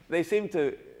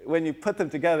 when you put them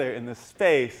together in the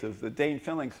space of the Dane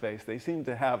filling space, they seem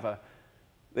to have a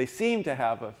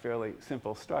fairly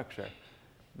simple structure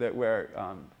that where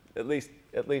at least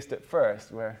at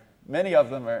first, where many of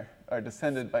them are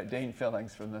descended by Dane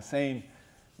fillings from the same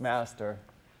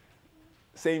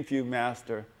few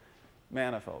master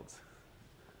manifolds.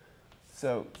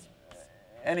 So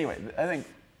anyway, I think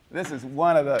this is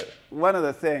one of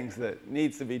the things that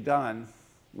needs to be done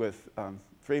with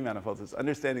three manifolds, is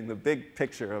understanding the big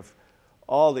picture of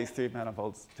all these three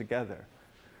manifolds together.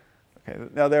 Okay,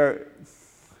 now there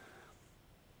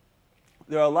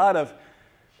are a lot of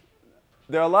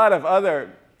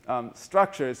other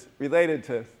structures related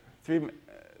to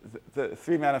the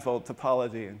three manifold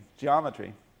topology and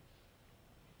geometry,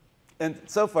 and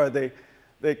so far they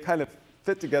kind of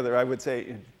fit together, I would say,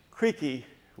 in creaky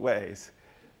ways.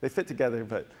 They fit together,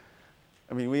 but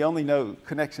I mean, we only know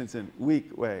connections in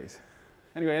weak ways.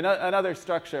 Anyway, another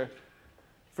structure,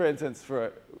 for instance,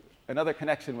 for another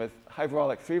connection with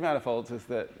hyperbolic three manifolds is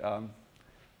that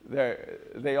they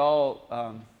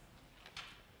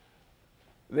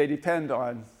depend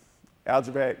on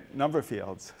algebraic number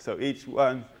fields. So each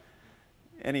one,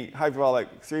 any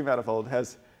hyperbolic three manifold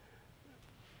has,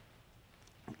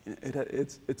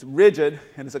 it's rigid,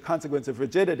 and as a consequence of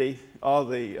rigidity, all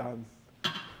the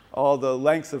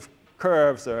lengths of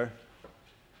curves are,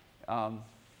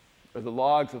 or the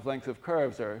logs of lengths of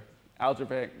curves are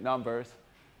algebraic numbers,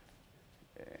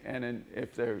 and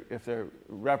if they're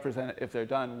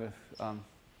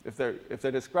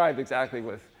described exactly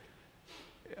with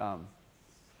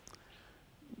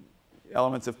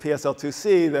elements of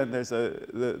PSL2C, then there's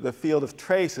the field of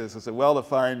traces is a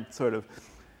well-defined sort of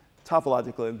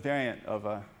topological invariant of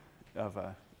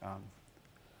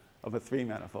a three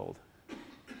manifold.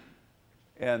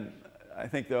 And I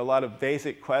think there are a lot of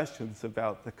basic questions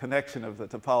about the connection of the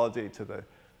topology to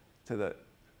the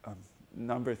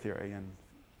number theory, and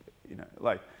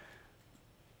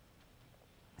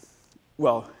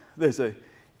well, there's an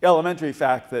elementary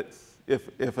fact that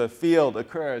if a field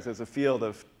occurs as a field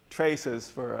of traces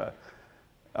for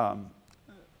a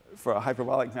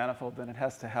hyperbolic manifold, then it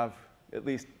has to have at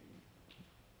least,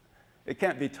 it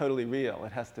can't be totally real.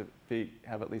 It has to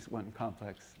have at least one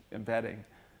complex embedding.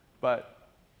 But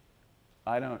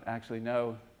I don't actually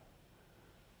know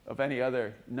of any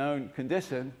other known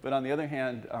condition. But on the other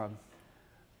hand,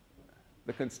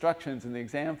 the constructions and the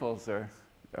examples are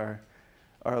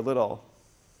a little,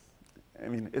 I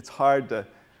mean, it's hard to,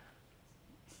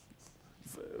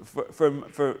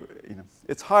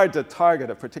 it's hard to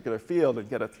target a particular field and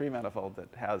get a three manifold that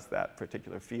has that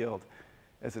particular field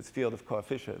as its field of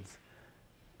coefficients.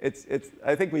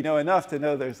 I think we know enough to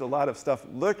know there's a lot of stuff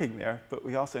lurking there, but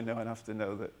we also know enough to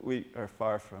know that we are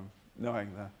far from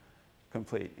knowing the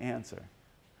complete answer.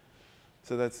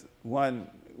 So that's one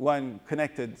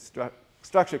connected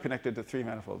structure connected to three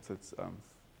manifolds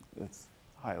that's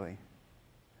highly,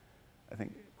 I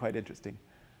think, quite interesting.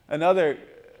 Another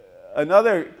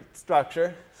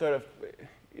structure, sort of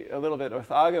a little bit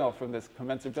orthogonal from this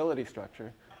commensurability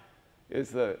structure,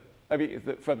 is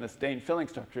from this Dane filling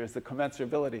structure, is the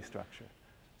commensurability structure.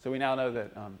 So we now know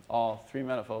that all three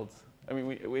manifolds, I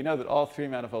mean, we know that all three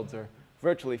manifolds are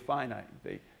virtually finite.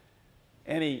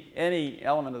 Any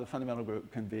element of the fundamental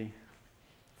group can be,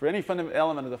 for any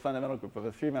element of the fundamental group of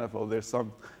a three manifold, there's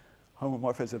some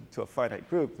homomorphism to a finite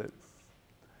group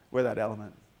where that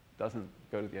element doesn't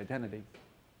go to the identity.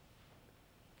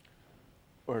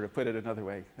 Or to put it another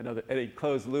way, any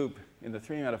closed loop in the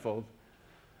three manifold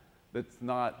that's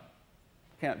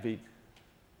can't be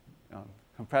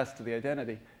compressed to the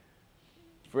identity.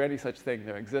 For any such thing,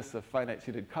 there exists a finite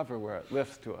sheeted cover where it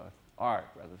lifts to an arc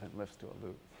rather than lifts to a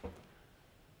loop.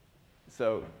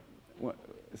 So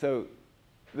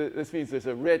this means there's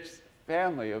a rich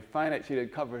family of finite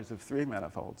sheeted covers of three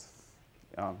manifolds.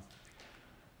 And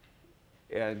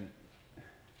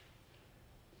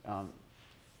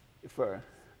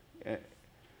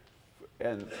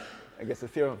I guess the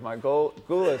theorem of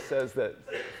Margulis says that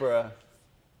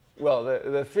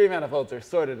the three manifolds are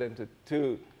sorted into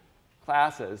two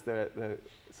classes. They're the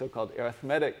so-called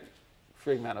arithmetic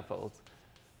three manifolds,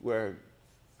 where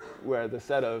the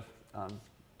set of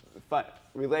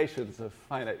relations of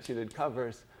finite sheeted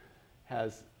covers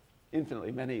has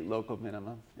infinitely many local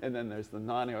minima. And then there's the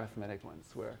non-arithmetic ones,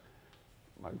 where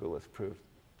Margulis proved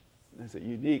there's a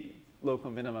unique local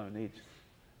minimum in each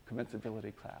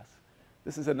commensurability class.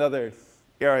 This is another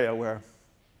area where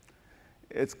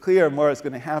it's clear more is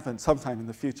going to happen sometime in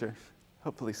the future,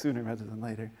 hopefully sooner rather than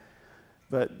later.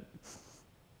 But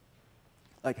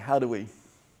like, how do we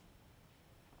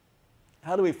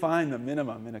find the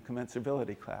minimum in a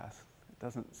commensurability class? It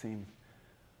doesn't seem.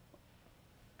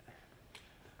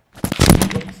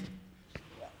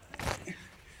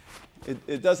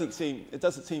 It doesn't seem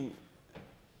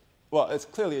well, it's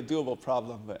clearly a doable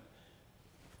problem, but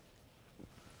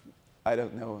I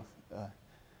don't know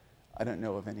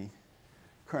of any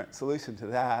current solution to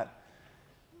that.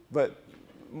 But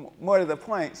more to the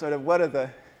point, sort of what are the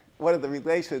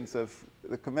relations of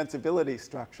the commensability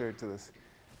structure to this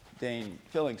Dane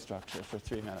filling structure for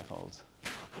three manifolds?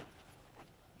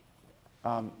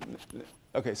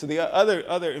 Okay, so the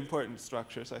other important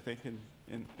structures, I think,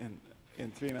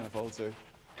 in three manifolds are,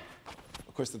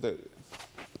 of course, the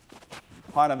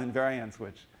quantum invariants,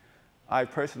 which I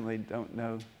personally don't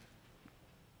know.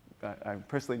 I'm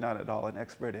personally not at all an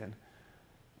expert in.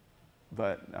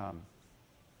 But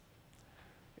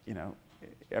you know,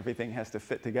 everything has to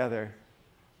fit together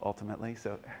ultimately.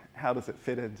 So how does it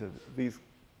fit into these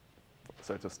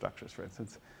sorts of structures, for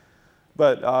instance?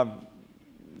 But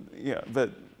yeah,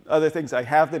 but other things I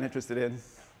have been interested in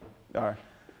are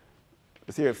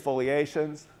the theory of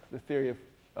foliations, the theory of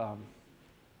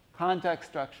context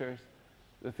structures,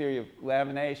 the theory of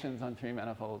laminations on three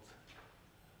manifolds,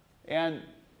 and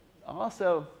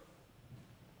also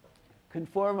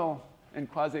conformal and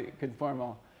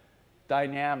quasi-conformal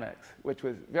dynamics, which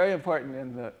was very important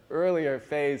in the earlier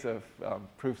phase of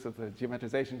proofs of the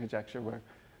geometrization conjecture, where,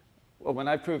 well, when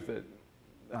I proved that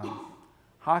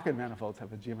Hawken manifolds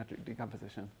have a geometric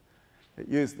decomposition, it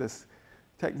used this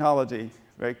technology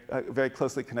very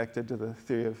closely connected to the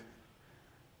theory of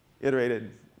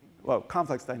iterated, well,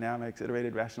 complex dynamics,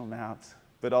 iterated rational maps,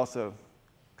 but also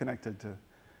connected to,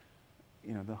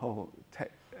 you know, the whole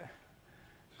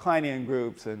Kleinian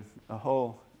groups and a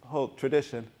whole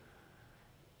tradition.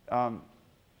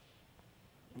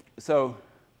 So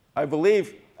I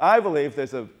believe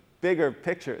there's a bigger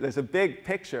picture. There's a big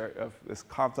picture of this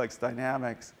complex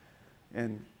dynamics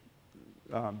in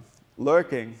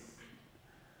lurking,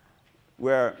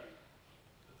 where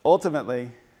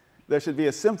ultimately there should be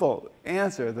a simple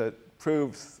answer that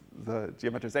proves the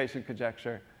geometrization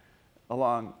conjecture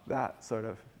along that sort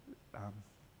of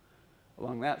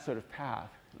path.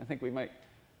 I think we might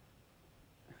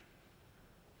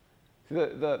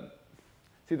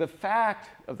see the fact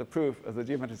of the proof of the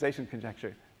geometrization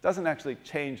conjecture doesn't actually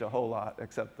change a whole lot,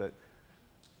 except that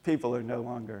people are no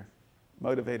longer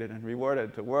motivated and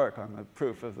rewarded to work on the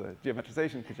proof of the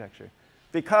geometrization conjecture,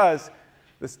 because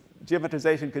this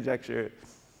geometrization conjecture,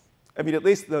 I mean, at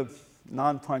least the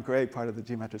non-Poincare part of the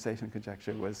geometrization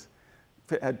conjecture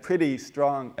had pretty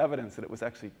strong evidence that it was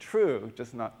actually true,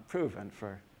 just not proven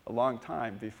for a long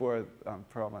time before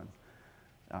Perlman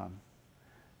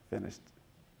finished.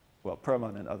 Well,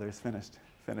 Perlman and others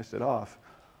finished it off.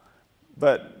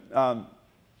 But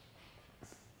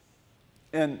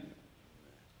and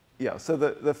yeah, so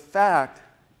the fact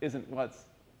isn't what's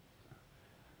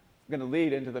going to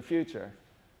lead into the future,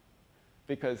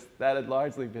 because that had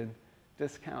largely been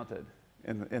discounted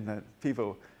in that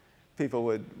people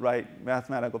would write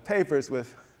mathematical papers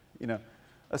with, you know,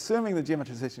 assuming the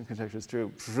geometrization conjecture is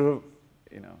true,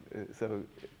 you know, so,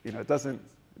 you know, it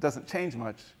doesn't change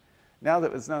much. Now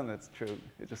that it's known that's true,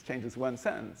 it just changes one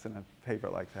sentence in a paper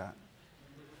like that.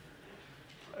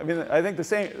 I mean, I think the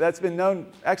same, that's been known,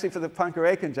 actually for the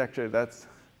Poincare conjecture, that's,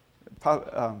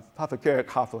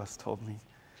 Papakyriakopoulos told me.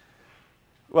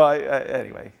 Well,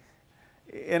 anyway,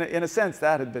 in a sense,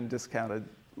 that had been discounted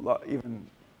even,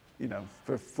 you know,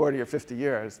 for 40 or 50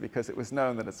 years, because it was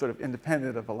known that it's sort of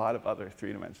independent of a lot of other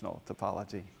three-dimensional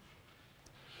topology.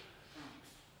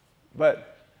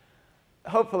 But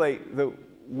hopefully, the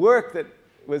work that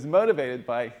was motivated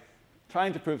by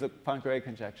trying to prove the Poincare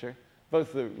conjecture,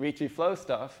 both the Ricci flow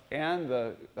stuff and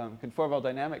the conformal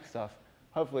dynamic stuff,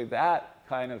 hopefully that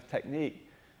kind of technique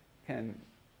can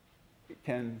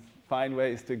find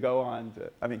ways to go on to,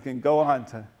 I mean, can go on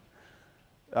to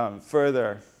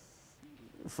further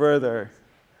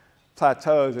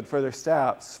plateaus and further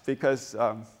steps, because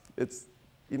it's,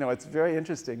 you know, it's very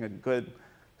interesting and good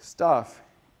stuff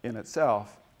in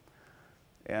itself.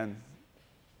 And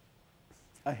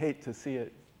I hate to see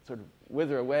it sort of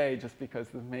wither away just because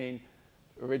the main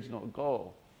original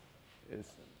goal is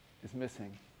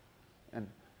missing. And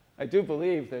I do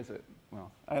believe there's a,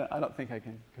 well, I don't think I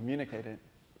can communicate it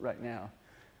right now.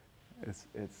 It's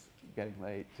getting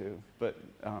late too. But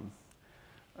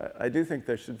I do think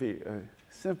there should be a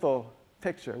simple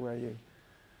picture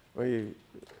where you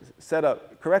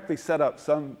correctly set up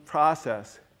some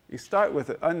process. You start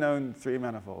with an unknown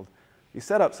three-manifold. You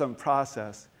set up some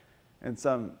process, and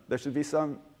there should be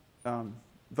some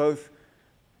both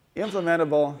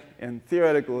implementable and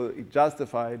theoretically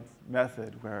justified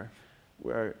method where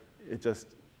it just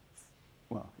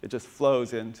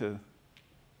flows into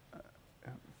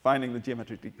finding the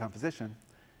geometric decomposition.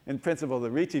 In principle, the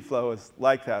Ricci flow is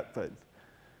like that, but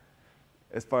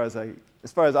as far as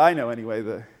I know anyway,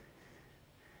 the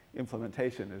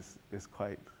implementation is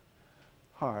quite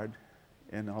hard,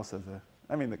 and also the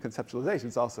conceptualization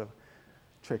is also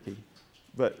tricky,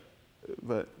 but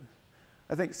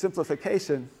I think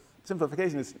simplification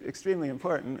is extremely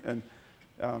important, and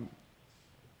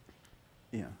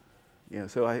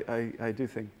so I do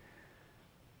think,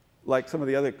 like some of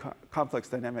the other complex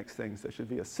dynamics things, there should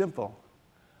be a simple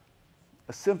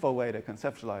way to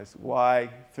conceptualize why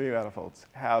 3 manifolds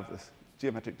have this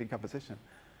geometric decomposition,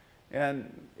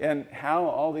 and how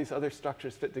all these other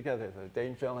structures fit together: the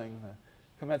Dane filling, the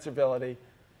commensurability,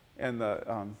 and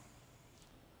the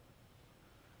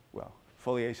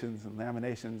foliations and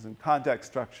laminations and contact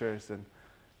structures and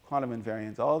quantum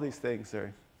invariants. All these things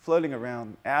are floating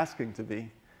around, asking to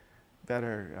be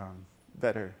better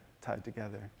tied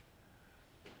together.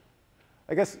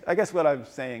 I guess what I'm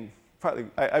saying partly,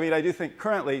 I do think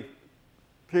currently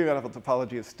 3-manifold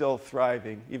topology is still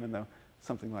thriving, even though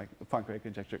something like the Poincare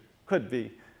conjecture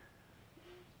could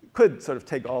sort of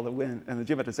take all the wind, and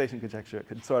the geometrization conjecture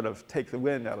could sort of take the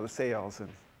wind out of the sails and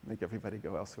make everybody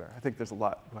go elsewhere. I think there's a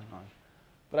lot going on.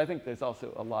 But I think there's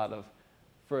also a lot of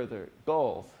further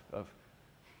goals of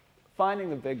finding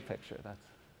the big picture. That's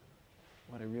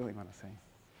what I really want to say.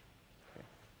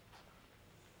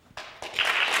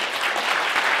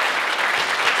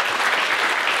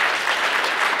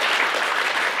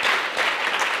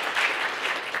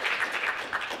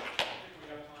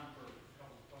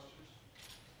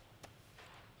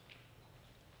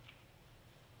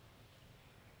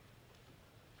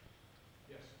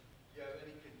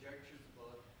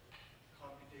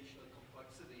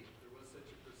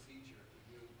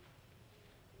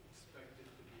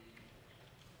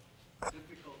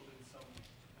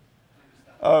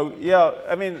 Oh, yeah,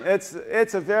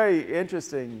 it's a very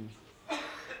interesting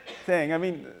thing.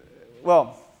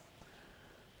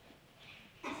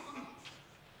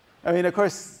 Of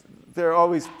course, there are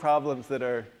always problems that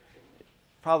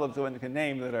one can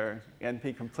name that are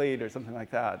NP complete or something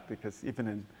like that, because even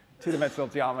in 2-dimensional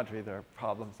geometry, there are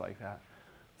problems like that.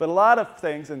 But a lot of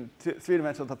things in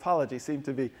 3-dimensional topology seem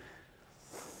to be,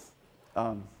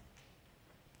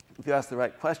 if you ask the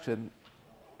right question,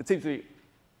 it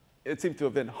seems to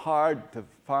have been hard to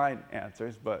find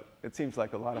answers, but it seems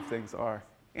like a lot of things are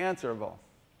answerable.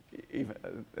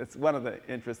 It's one of the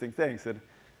interesting things, that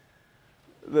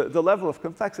the level of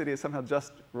complexity is somehow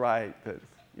just right. That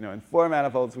in 4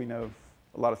 manifolds, we know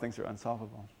a lot of things are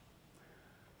unsolvable.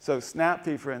 So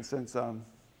SnapP, for instance,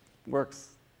 works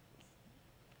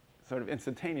sort of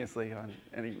instantaneously on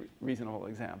any reasonable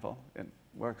example. It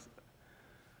works,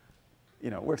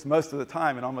 works most of the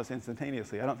time and almost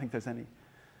instantaneously. I don't think there's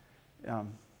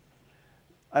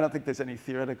any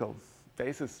theoretical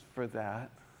basis for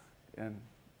that, and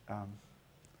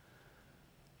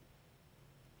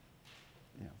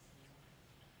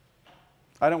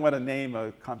I don't want to name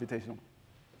a computational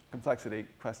complexity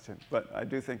question, but I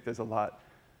do think there's a lot.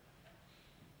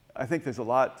 I think there's a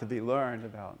lot to be learned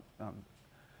about,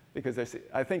 because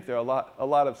I think there are a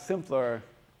lot of simpler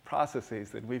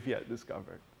processes that we've yet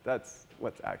discovered. That's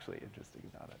what's actually interesting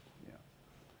about it.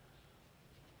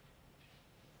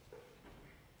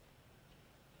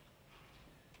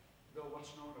 Bill,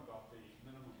 what's known about the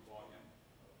minimum volume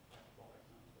of hyperbolic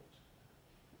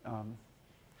manifolds?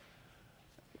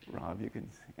 Rob, you can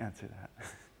answer that.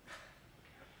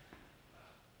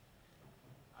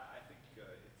 I think it's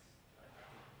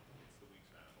the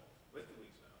Weeks manifold. With the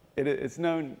Weeks manifold. It's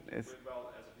known. Well, as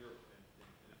of in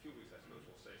a few weeks, I suppose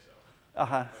we'll say so.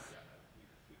 Uh-huh. But yeah,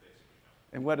 we basically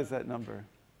know. And what is that number?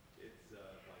 It's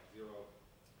like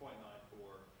 0.9427.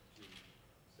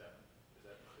 Is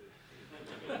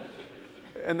that?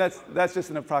 And that's just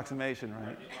an approximation,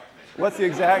 right? What's the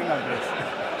exact number?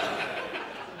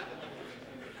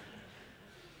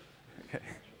 Okay.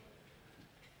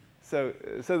 So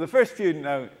the first few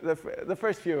the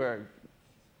first few are,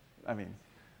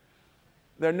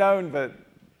 they're known, but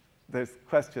there's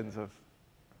questions of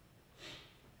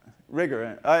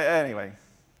rigor. Anyway,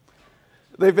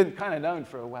 they've been kind of known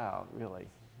for a while, really,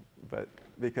 but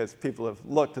because people have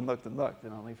looked and looked and looked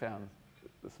and only found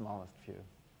the smallest few.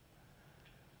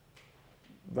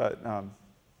 But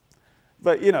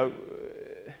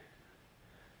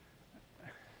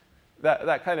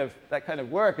that kind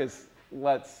of work is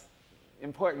what's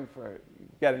important for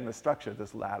getting the structure,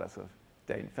 this lattice of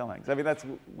Dane fillings. That's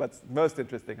what's most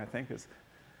interesting, I think, is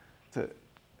to,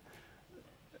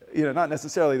 not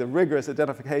necessarily the rigorous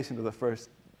identification of the first,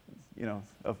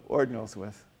 of ordinals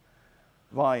with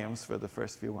volumes for the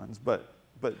first few ones, but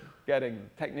getting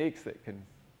techniques that can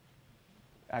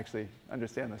actually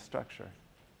understand the structure.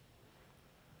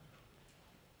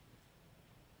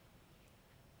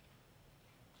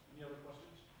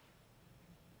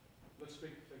 let's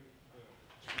speak